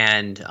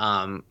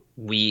 And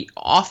we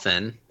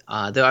often,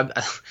 though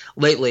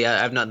lately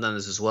I've not done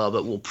this as well,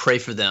 but we'll pray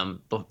for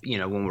them,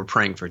 when we're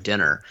praying for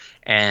dinner.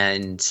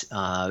 And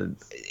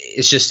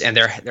it's just, and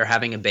they're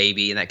having a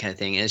baby and that kind of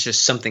thing. And it's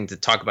just something to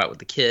talk about with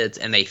the kids,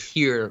 and they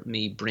hear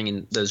me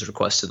bringing those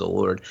requests to the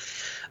Lord.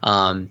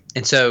 And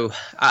so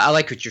I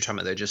like what you're talking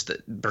about there, just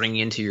bringing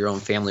into your own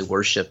family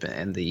worship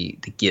and the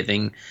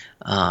giving.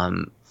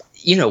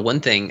 One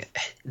thing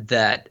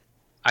that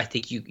I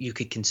think you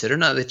could consider,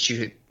 not that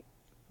you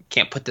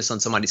can't put this on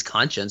somebody's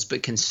conscience,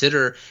 but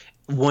consider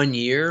one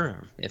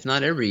year, if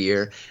not every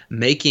year,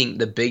 making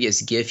the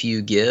biggest gift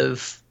you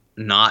give,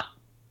 not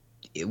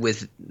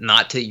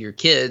to your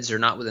kids or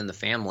not within the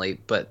family,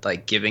 but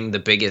like giving the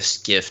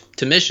biggest gift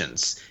to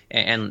missions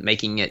and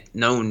making it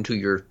known to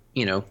your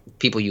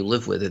people you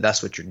live with, that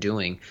that's what you're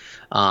doing.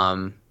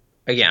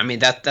 Again, I mean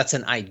that's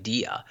an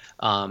idea.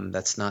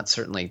 That's not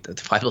certainly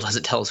the Bible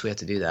doesn't tell us we have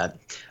to do that.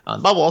 The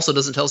Bible also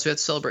doesn't tell us we have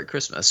to celebrate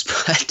Christmas,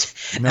 but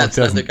No, it that's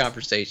another doesn't.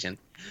 conversation.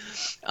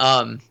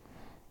 Um,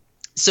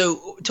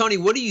 so, Tony,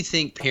 what do you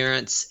think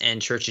parents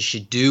and churches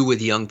should do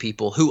with young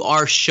people who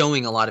are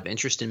showing a lot of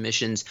interest in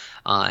missions,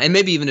 and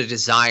maybe even a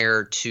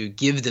desire to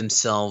give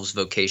themselves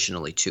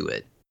vocationally to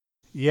it?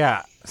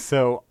 Yeah,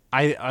 so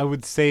I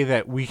would say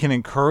that we can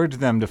encourage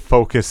them to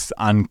focus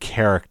on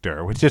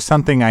character, which is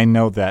something I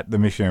know that the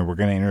missionary we're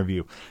going to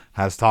interview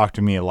has talked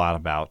to me a lot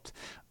about,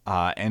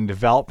 and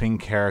developing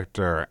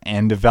character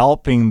and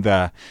developing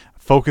the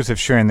focus of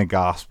sharing the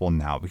gospel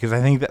now, because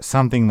I think that's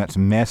something that's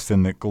missed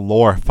in the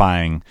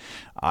glorifying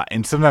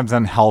and sometimes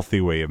unhealthy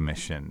way of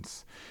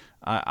missions.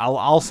 I'll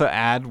also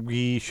add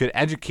we should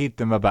educate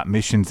them about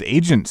missions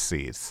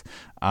agencies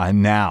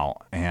now.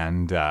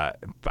 And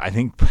I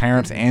think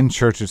parents and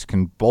churches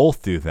can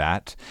both do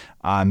that,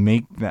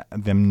 make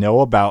them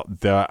know about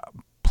the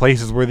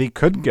places where they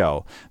could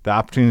go, the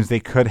opportunities they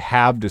could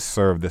have to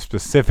serve, the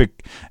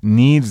specific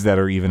needs that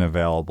are even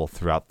available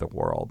throughout the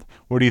world.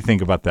 What do you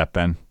think about that,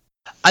 Ben?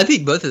 I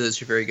think both of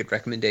those are very good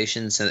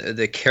recommendations, and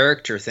the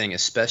character thing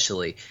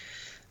especially,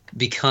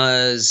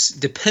 because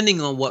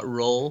depending on what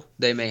role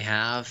they may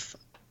have,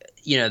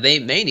 they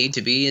may need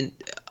to be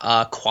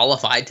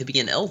qualified to be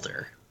an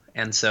elder,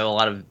 and so a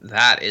lot of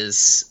that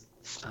is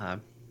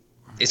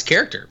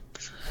character.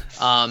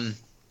 I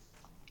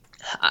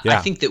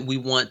think that we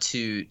want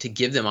to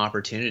give them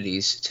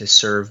opportunities to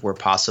serve where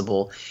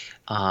possible.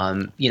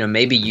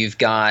 Maybe you've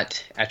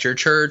got at your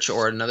church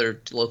or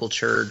another local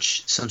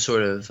church some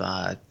sort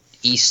of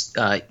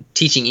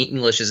teaching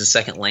English as a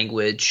second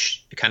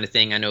language kind of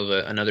thing. I know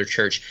of another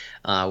church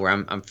where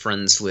I'm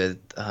friends with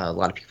a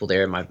lot of people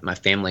there. My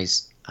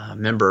family's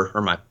member,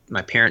 or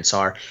my parents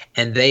are,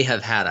 and they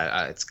have had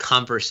a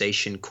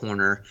conversation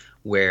corner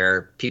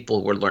where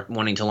people were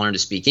wanting to learn to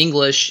speak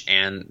English,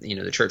 and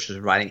the church was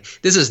providing.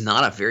 This is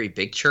not a very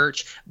big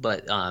church,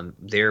 but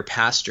their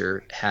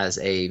pastor has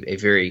a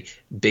very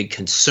big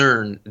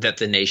concern that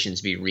the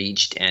nations be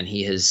reached, and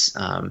he has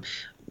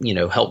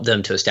help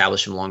them to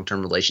establish some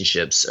long-term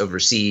relationships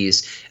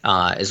overseas,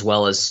 as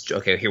well as,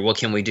 okay, here, what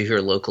can we do here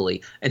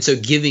locally? And so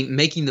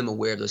making them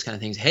aware of those kind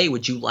of things. Hey,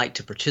 would you like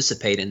to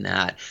participate in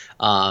that?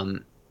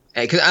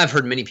 Because I've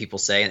heard many people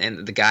say,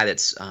 and the guy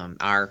that's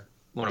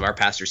one of our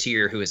pastors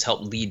here who has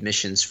helped lead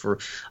missions for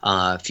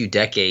a few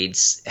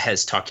decades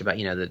has talked about,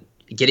 that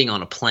getting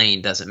on a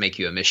plane doesn't make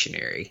you a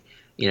missionary.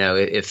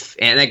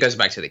 And that goes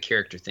back to the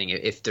character thing.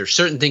 If there's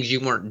certain things you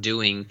weren't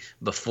doing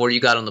before you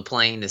got on the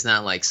plane, it's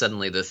not like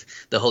suddenly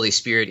the Holy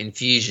Spirit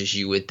infuses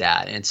you with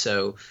that. And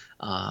so,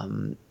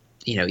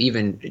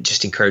 even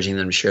just encouraging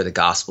them to share the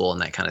gospel and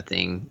that kind of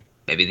thing,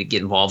 maybe they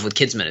get involved with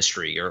kids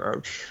ministry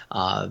or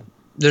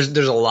there's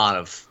a lot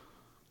of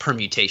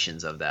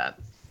permutations of that.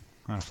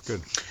 That's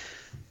good.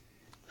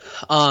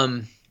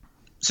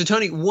 So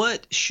Tony,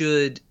 what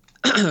should,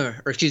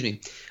 or excuse me,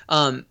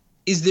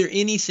 is there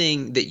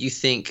anything that you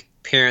think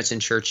parents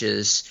and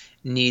churches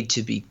need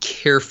to be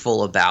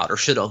careful about or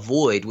should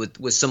avoid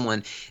with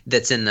someone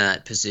that's in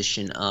that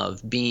position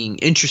of being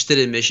interested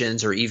in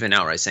missions, or even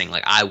outright saying,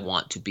 like, I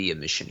want to be a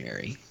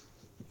missionary?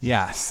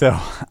 Yeah, so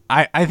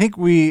I think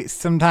we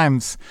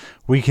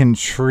can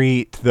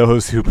treat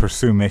those who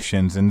pursue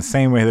missions in the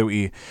same way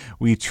that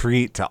we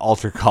treat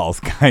altar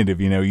calls, kind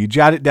of. You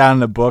jot it down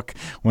in a book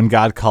when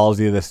God calls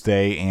you this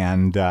day,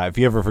 and if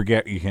you ever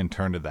forget, you can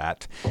turn to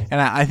that.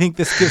 And I think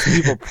this gives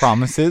people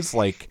promises,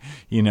 like,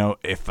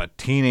 if a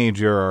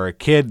teenager or a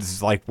kid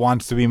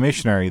wants to be a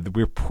missionary,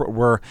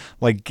 we're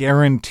like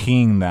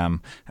guaranteeing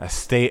them a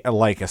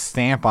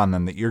stamp on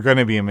them that you're going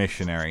to be a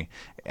missionary.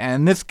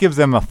 And this gives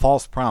them a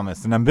false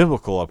promise, an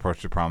unbiblical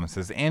approach to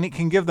promises, and it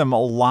can give them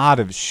a lot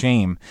of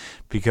shame,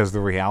 because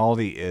the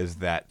reality is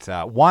that,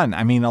 a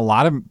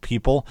lot of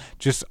people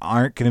just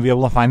aren't going to be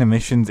able to find a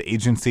missions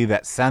agency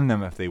that send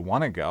them if they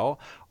want to go.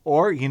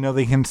 Or,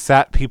 they can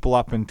set people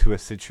up into a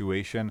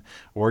situation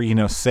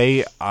where,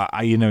 say,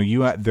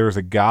 there's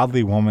a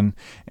godly woman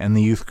in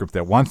the youth group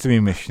that wants to be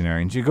a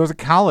missionary, and she goes to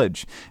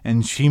college,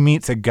 and she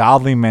meets a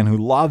godly man who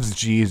loves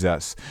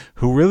Jesus,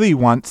 who really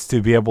wants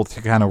to be able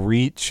to kind of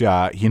reach,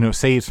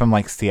 say he's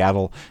from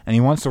Seattle, and he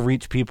wants to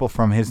reach people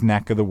from his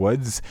neck of the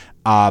woods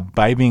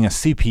by being a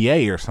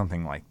CPA or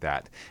something like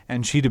that.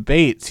 And she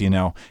debates,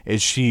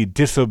 is she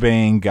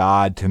disobeying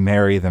God to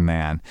marry the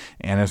man?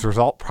 And as a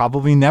result,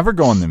 probably never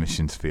go in the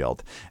missions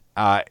field.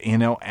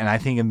 And I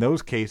think in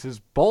those cases,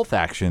 both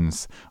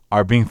actions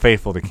are being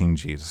faithful to King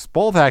Jesus.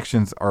 Both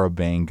actions are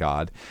obeying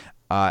God.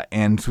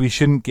 And we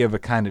shouldn't give a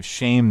kind of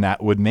shame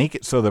that would make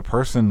it so the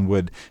person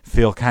would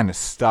feel kind of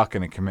stuck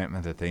in a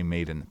commitment that they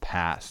made in the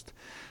past.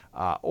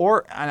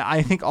 And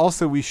I think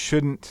also we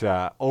shouldn't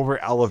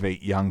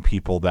over-elevate young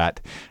people that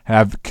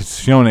have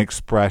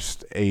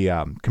expressed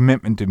a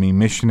commitment to be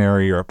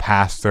missionary or a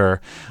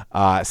pastor.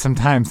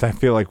 Sometimes I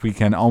feel like we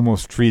can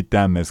almost treat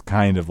them as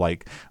kind of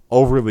like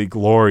overly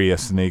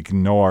glorious and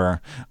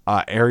ignore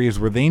areas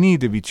where they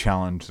need to be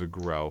challenged to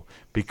grow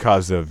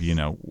because of,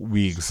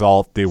 we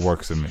exalt the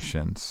works of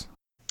missions.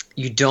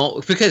 You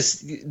don't,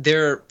 because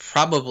their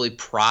probably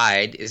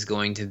pride is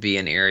going to be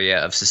an area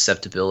of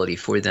susceptibility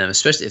for them,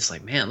 especially if it's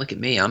like, man, look at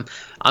me, I'm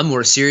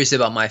more serious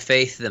about my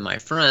faith than my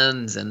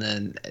friends, and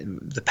then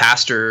the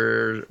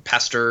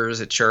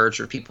pastors at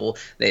church or people,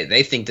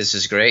 they think this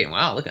is great.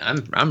 Wow, look,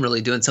 I'm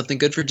really doing something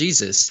good for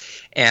Jesus,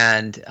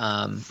 and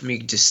you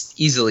can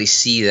just easily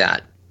see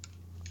that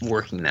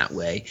working that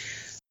way.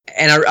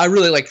 And I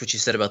really liked what you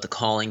said about the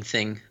calling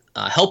thing.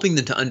 Helping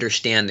them to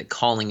understand that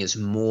calling is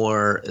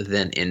more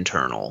than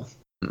internal.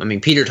 I mean,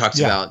 Peter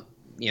talks about,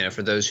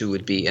 for those who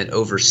would be an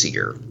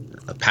overseer,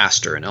 a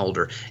pastor, an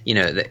elder,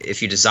 that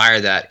if you desire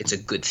that, it's a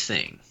good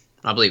thing.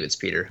 I believe it's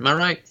Peter. Am I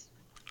right?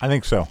 I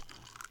think so.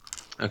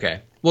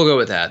 Okay, we'll go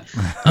with that.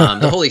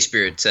 The Holy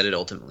Spirit said it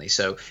ultimately.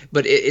 So,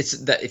 but it's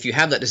that if you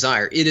have that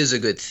desire, it is a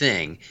good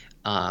thing.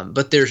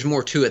 But there's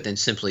more to it than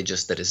simply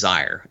just the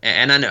desire.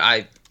 And I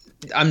know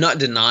I'm not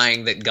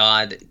denying that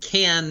God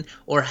can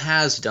or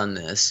has done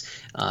this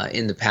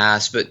in the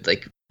past, but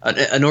like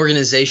an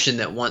organization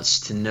that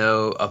wants to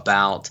know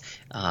about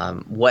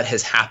what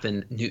has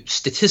happened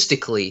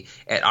statistically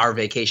at our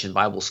vacation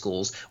Bible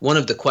schools, one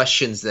of the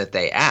questions that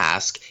they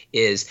ask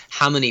is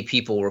how many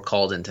people were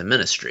called into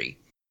ministry.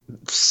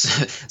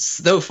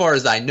 So far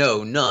as I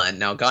know, none.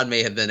 Now, God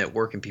may have been at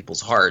work in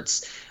people's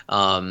hearts,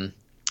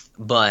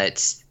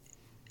 but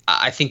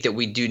I think that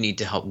we do need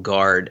to help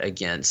guard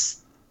against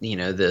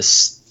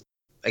this.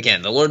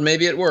 Again, the Lord may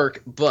be at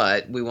work,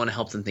 but we want to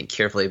help them think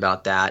carefully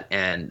about that,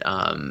 and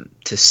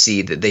to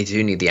see that they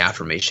do need the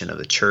affirmation of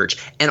the church,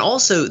 and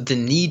also the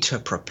need to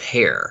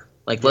prepare.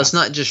 Like, let's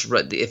not just,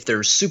 if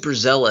they're super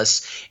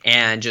zealous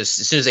and just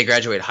as soon as they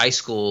graduate high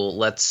school,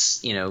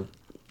 let's,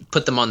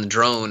 put them on the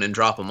drone and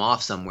drop them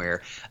off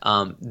somewhere.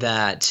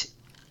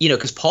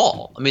 Because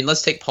Paul,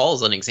 let's take Paul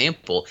as an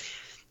example.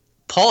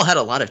 Paul had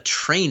a lot of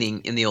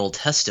training in the Old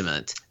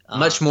Testament.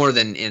 Much more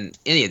than in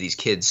any of these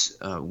kids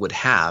would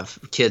have,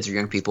 kids or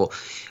young people.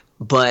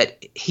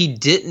 But he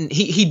didn't.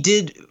 He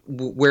did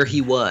where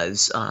he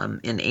was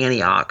in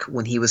Antioch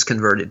when he was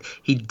converted.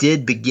 He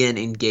did begin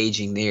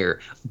engaging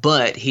there,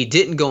 but he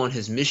didn't go on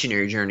his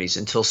missionary journeys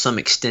until some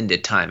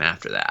extended time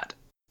after that.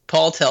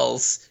 Paul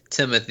tells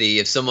Timothy,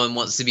 if someone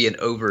wants to be an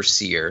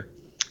overseer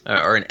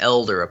or an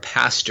elder, a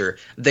pastor,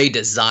 they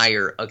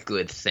desire a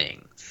good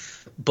thing.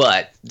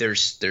 But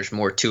there's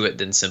more to it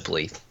than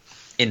simply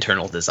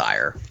internal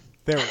desire.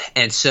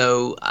 And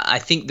so I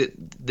think that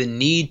the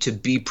need to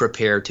be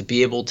prepared, to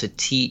be able to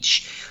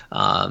teach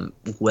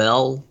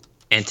well,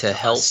 and to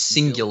help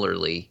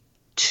singularly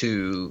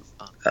to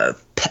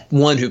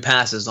one who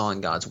passes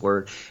on God's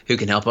word, who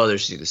can help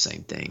others do the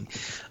same thing.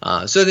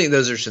 So I think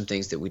those are some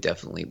things that we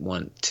definitely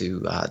want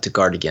to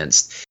guard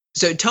against.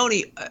 So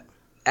Tony,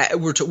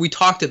 we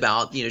talked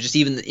about, just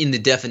even in the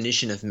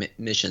definition of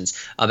missions,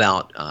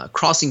 about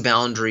crossing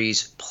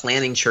boundaries,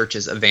 planning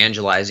churches,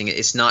 evangelizing.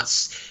 It's not,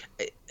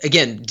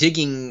 again,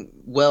 digging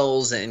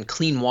wells and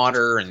clean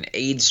water and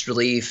AIDS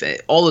relief,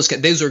 all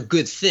those are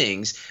good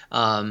things.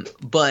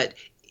 But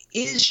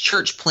is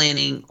church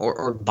planning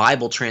or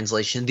Bible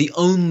translation the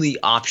only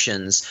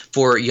options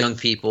for young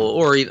people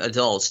or even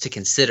adults to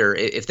consider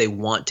if they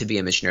want to be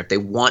a missionary, if they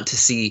want to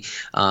see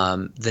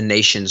the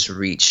nations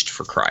reached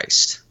for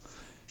Christ?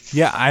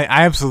 Yeah,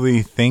 I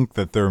absolutely think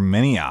that there are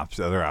many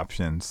other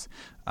options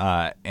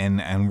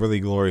in really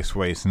glorious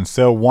ways. And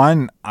so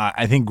one,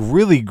 I think,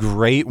 really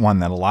great one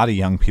that a lot of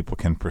young people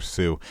can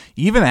pursue,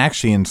 even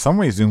actually in some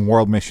ways doing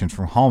world missions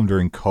from home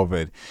during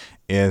COVID,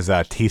 is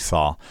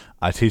TESOL,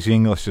 Teaching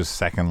English as a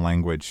Second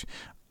Language,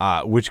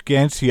 which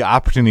gets you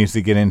opportunities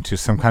to get into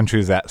some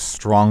countries that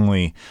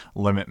strongly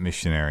limit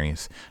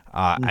missionaries.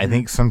 I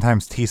think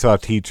sometimes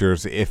TESOL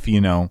teachers, if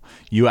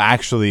you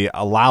actually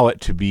allow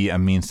it to be a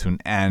means to an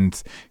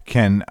end,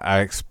 can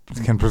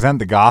present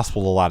the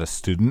gospel to a lot of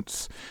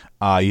students,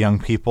 young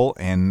people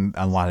in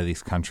a lot of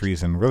these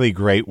countries in really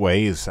great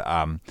ways.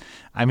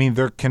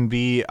 There can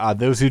be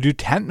those who do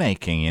tent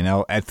making.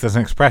 It's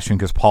an expression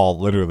because Paul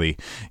literally,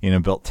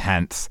 built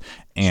tents.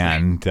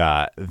 And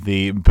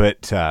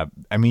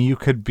you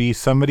could be,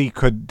 somebody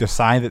could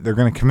decide that they're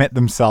going to commit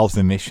themselves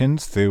to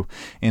missions to,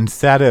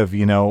 instead of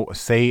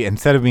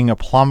being a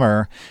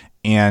plumber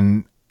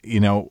in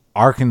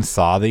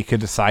Arkansas, they could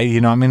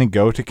decide, I'm going to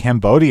go to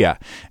Cambodia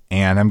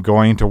and I'm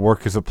going to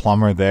work as a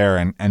plumber there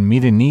and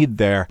meet a need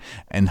there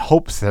in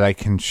hopes that I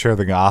can share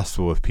the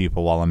gospel with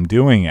people while I'm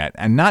doing it.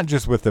 And not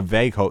just with the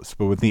vague hopes,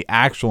 but with the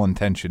actual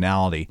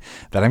intentionality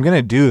that I'm going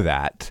to do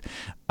that.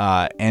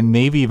 And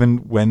maybe even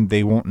when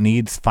they won't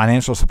need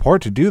financial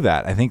support to do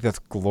that. I think that's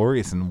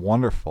glorious and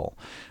wonderful.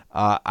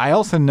 I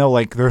also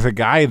know, there's a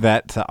guy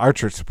that our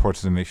church supports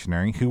as a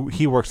missionary who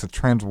he works at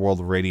Trans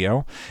World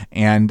Radio,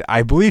 and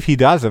I believe he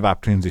does have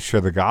opportunities to share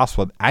the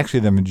gospel.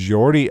 Actually, the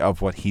majority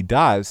of what he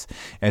does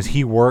is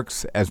he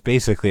works as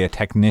basically a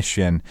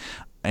technician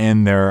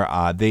and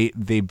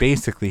they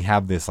basically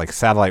have this like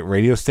satellite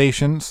radio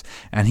stations,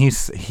 and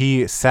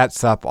he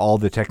sets up all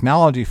the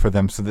technology for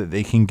them so that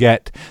they can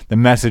get the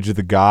message of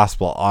the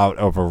gospel out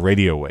over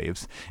radio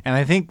waves. And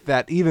I think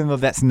that even though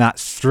that's not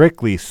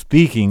strictly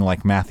speaking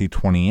like Matthew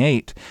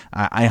 28,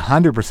 I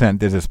 100%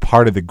 this is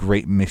part of the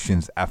great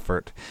missions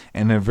effort,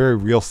 and in a very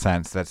real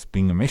sense that's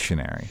being a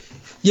missionary.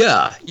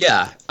 Yeah.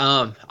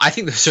 I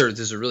think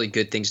those are really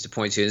good things to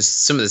point to. It's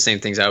some of the same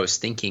things I was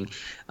thinking.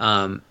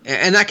 And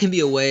that can be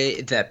a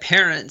way that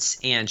parents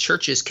and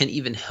churches can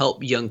even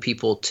help young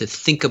people to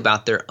think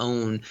about their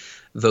own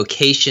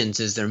vocations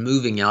as they're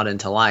moving out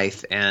into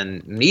life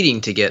and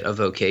needing to get a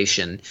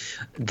vocation,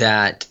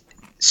 that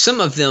some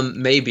of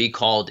them may be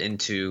called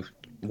into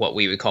what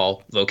we would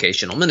call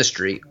vocational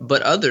ministry,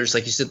 but others,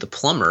 like you said, the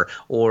plumber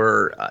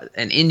or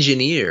an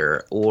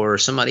engineer or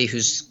somebody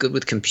who's good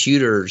with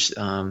computers,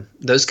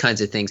 those kinds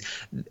of things.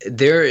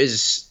 There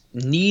is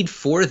need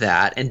for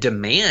that and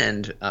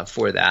demand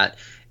for that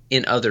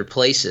in other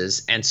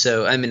places. And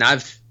so, I mean,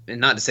 and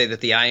not to say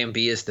that the IMB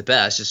is the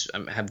best, just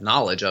I have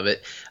knowledge of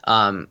it.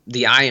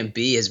 The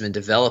IMB has been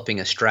developing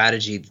a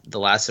strategy the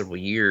last several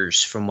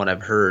years, from what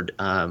I've heard,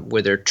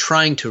 where they're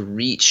trying to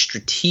reach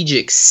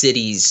strategic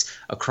cities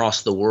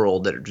across the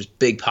world that are just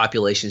big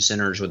population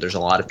centers where there's a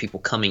lot of people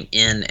coming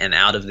in and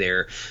out of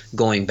there,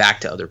 going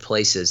back to other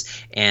places.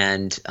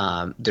 And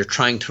they're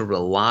trying to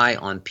rely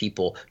on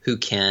people who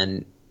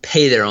can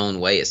pay their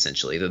own way,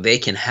 essentially, that they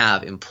can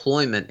have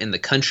employment in the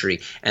country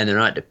and they're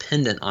not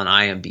dependent on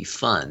IMB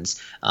funds.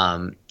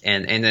 And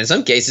in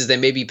some cases, they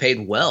may be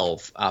paid well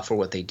for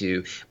what they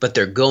do, but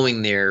they're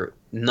going there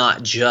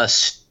not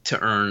just to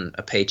earn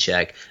a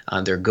paycheck.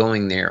 They're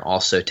going there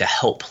also to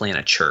help plant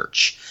a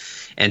church.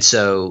 And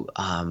so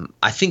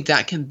I think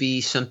that can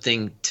be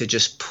something to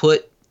just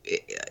put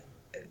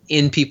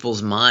in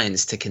people's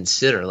minds to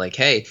consider, like,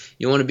 hey,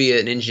 you want to be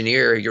an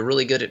engineer, you're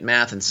really good at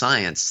math and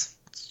science.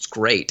 It's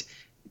great.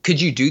 Could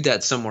you do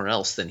that somewhere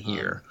else than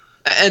here?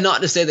 And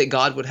not to say that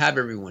God would have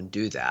everyone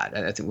do that.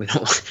 I think we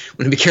want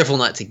to be careful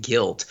not to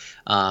guilt.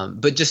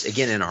 But just,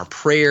 again, in our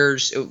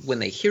prayers, when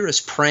they hear us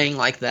praying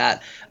like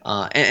that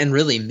and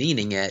really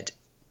meaning it,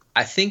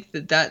 I think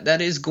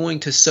that is going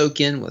to soak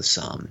in with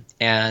some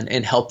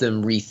and help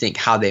them rethink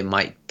how they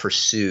might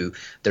pursue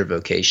their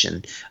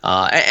vocation.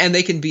 And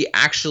they can be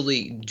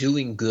actually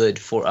doing good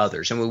for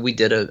others. And we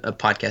did a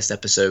podcast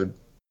episode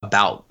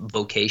about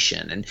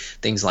vocation and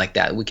things like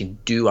that. We can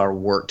do our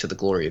work to the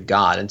glory of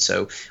God. And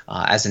so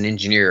as an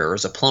engineer or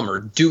as a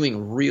plumber,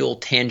 doing real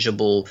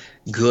tangible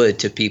good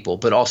to people,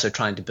 but also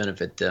trying to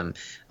benefit them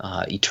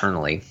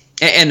eternally.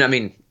 And I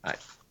mean,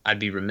 I'd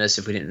be remiss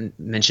if we didn't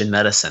mention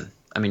medicine.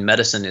 I mean,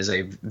 medicine is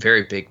a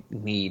very big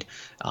need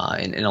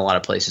in a lot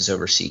of places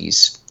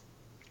overseas.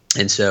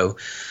 And so,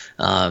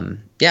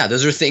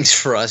 those are things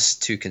for us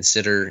to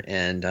consider.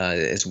 And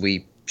as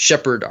we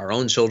shepherd our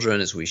own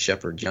children, as we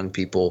shepherd young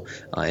people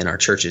in our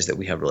churches that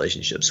we have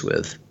relationships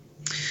with.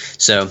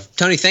 So,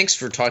 Tony, thanks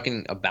for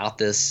talking about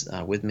this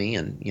with me,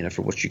 and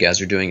for what you guys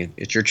are doing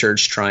at your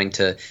church, trying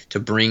to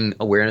bring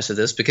awareness of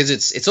this, because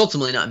it's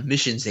ultimately not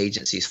missions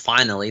agencies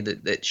finally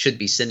that should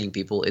be sending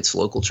people; it's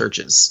local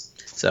churches.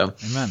 So,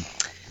 amen.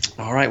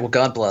 All right. Well,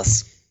 God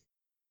bless.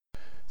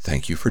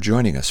 Thank you for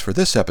joining us for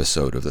this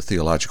episode of the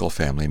Theological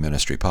Family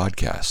Ministry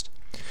Podcast.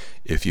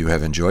 If you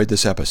have enjoyed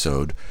this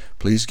episode,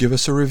 please give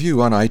us a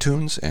review on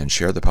iTunes and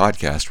share the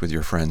podcast with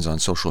your friends on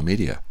social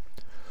media.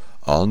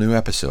 All new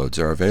episodes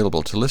are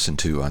available to listen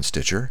to on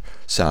Stitcher,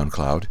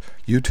 SoundCloud,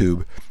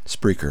 YouTube,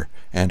 Spreaker,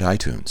 and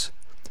iTunes.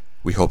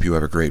 We hope you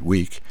have a great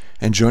week,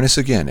 and join us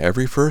again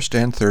every first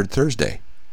and third Thursday.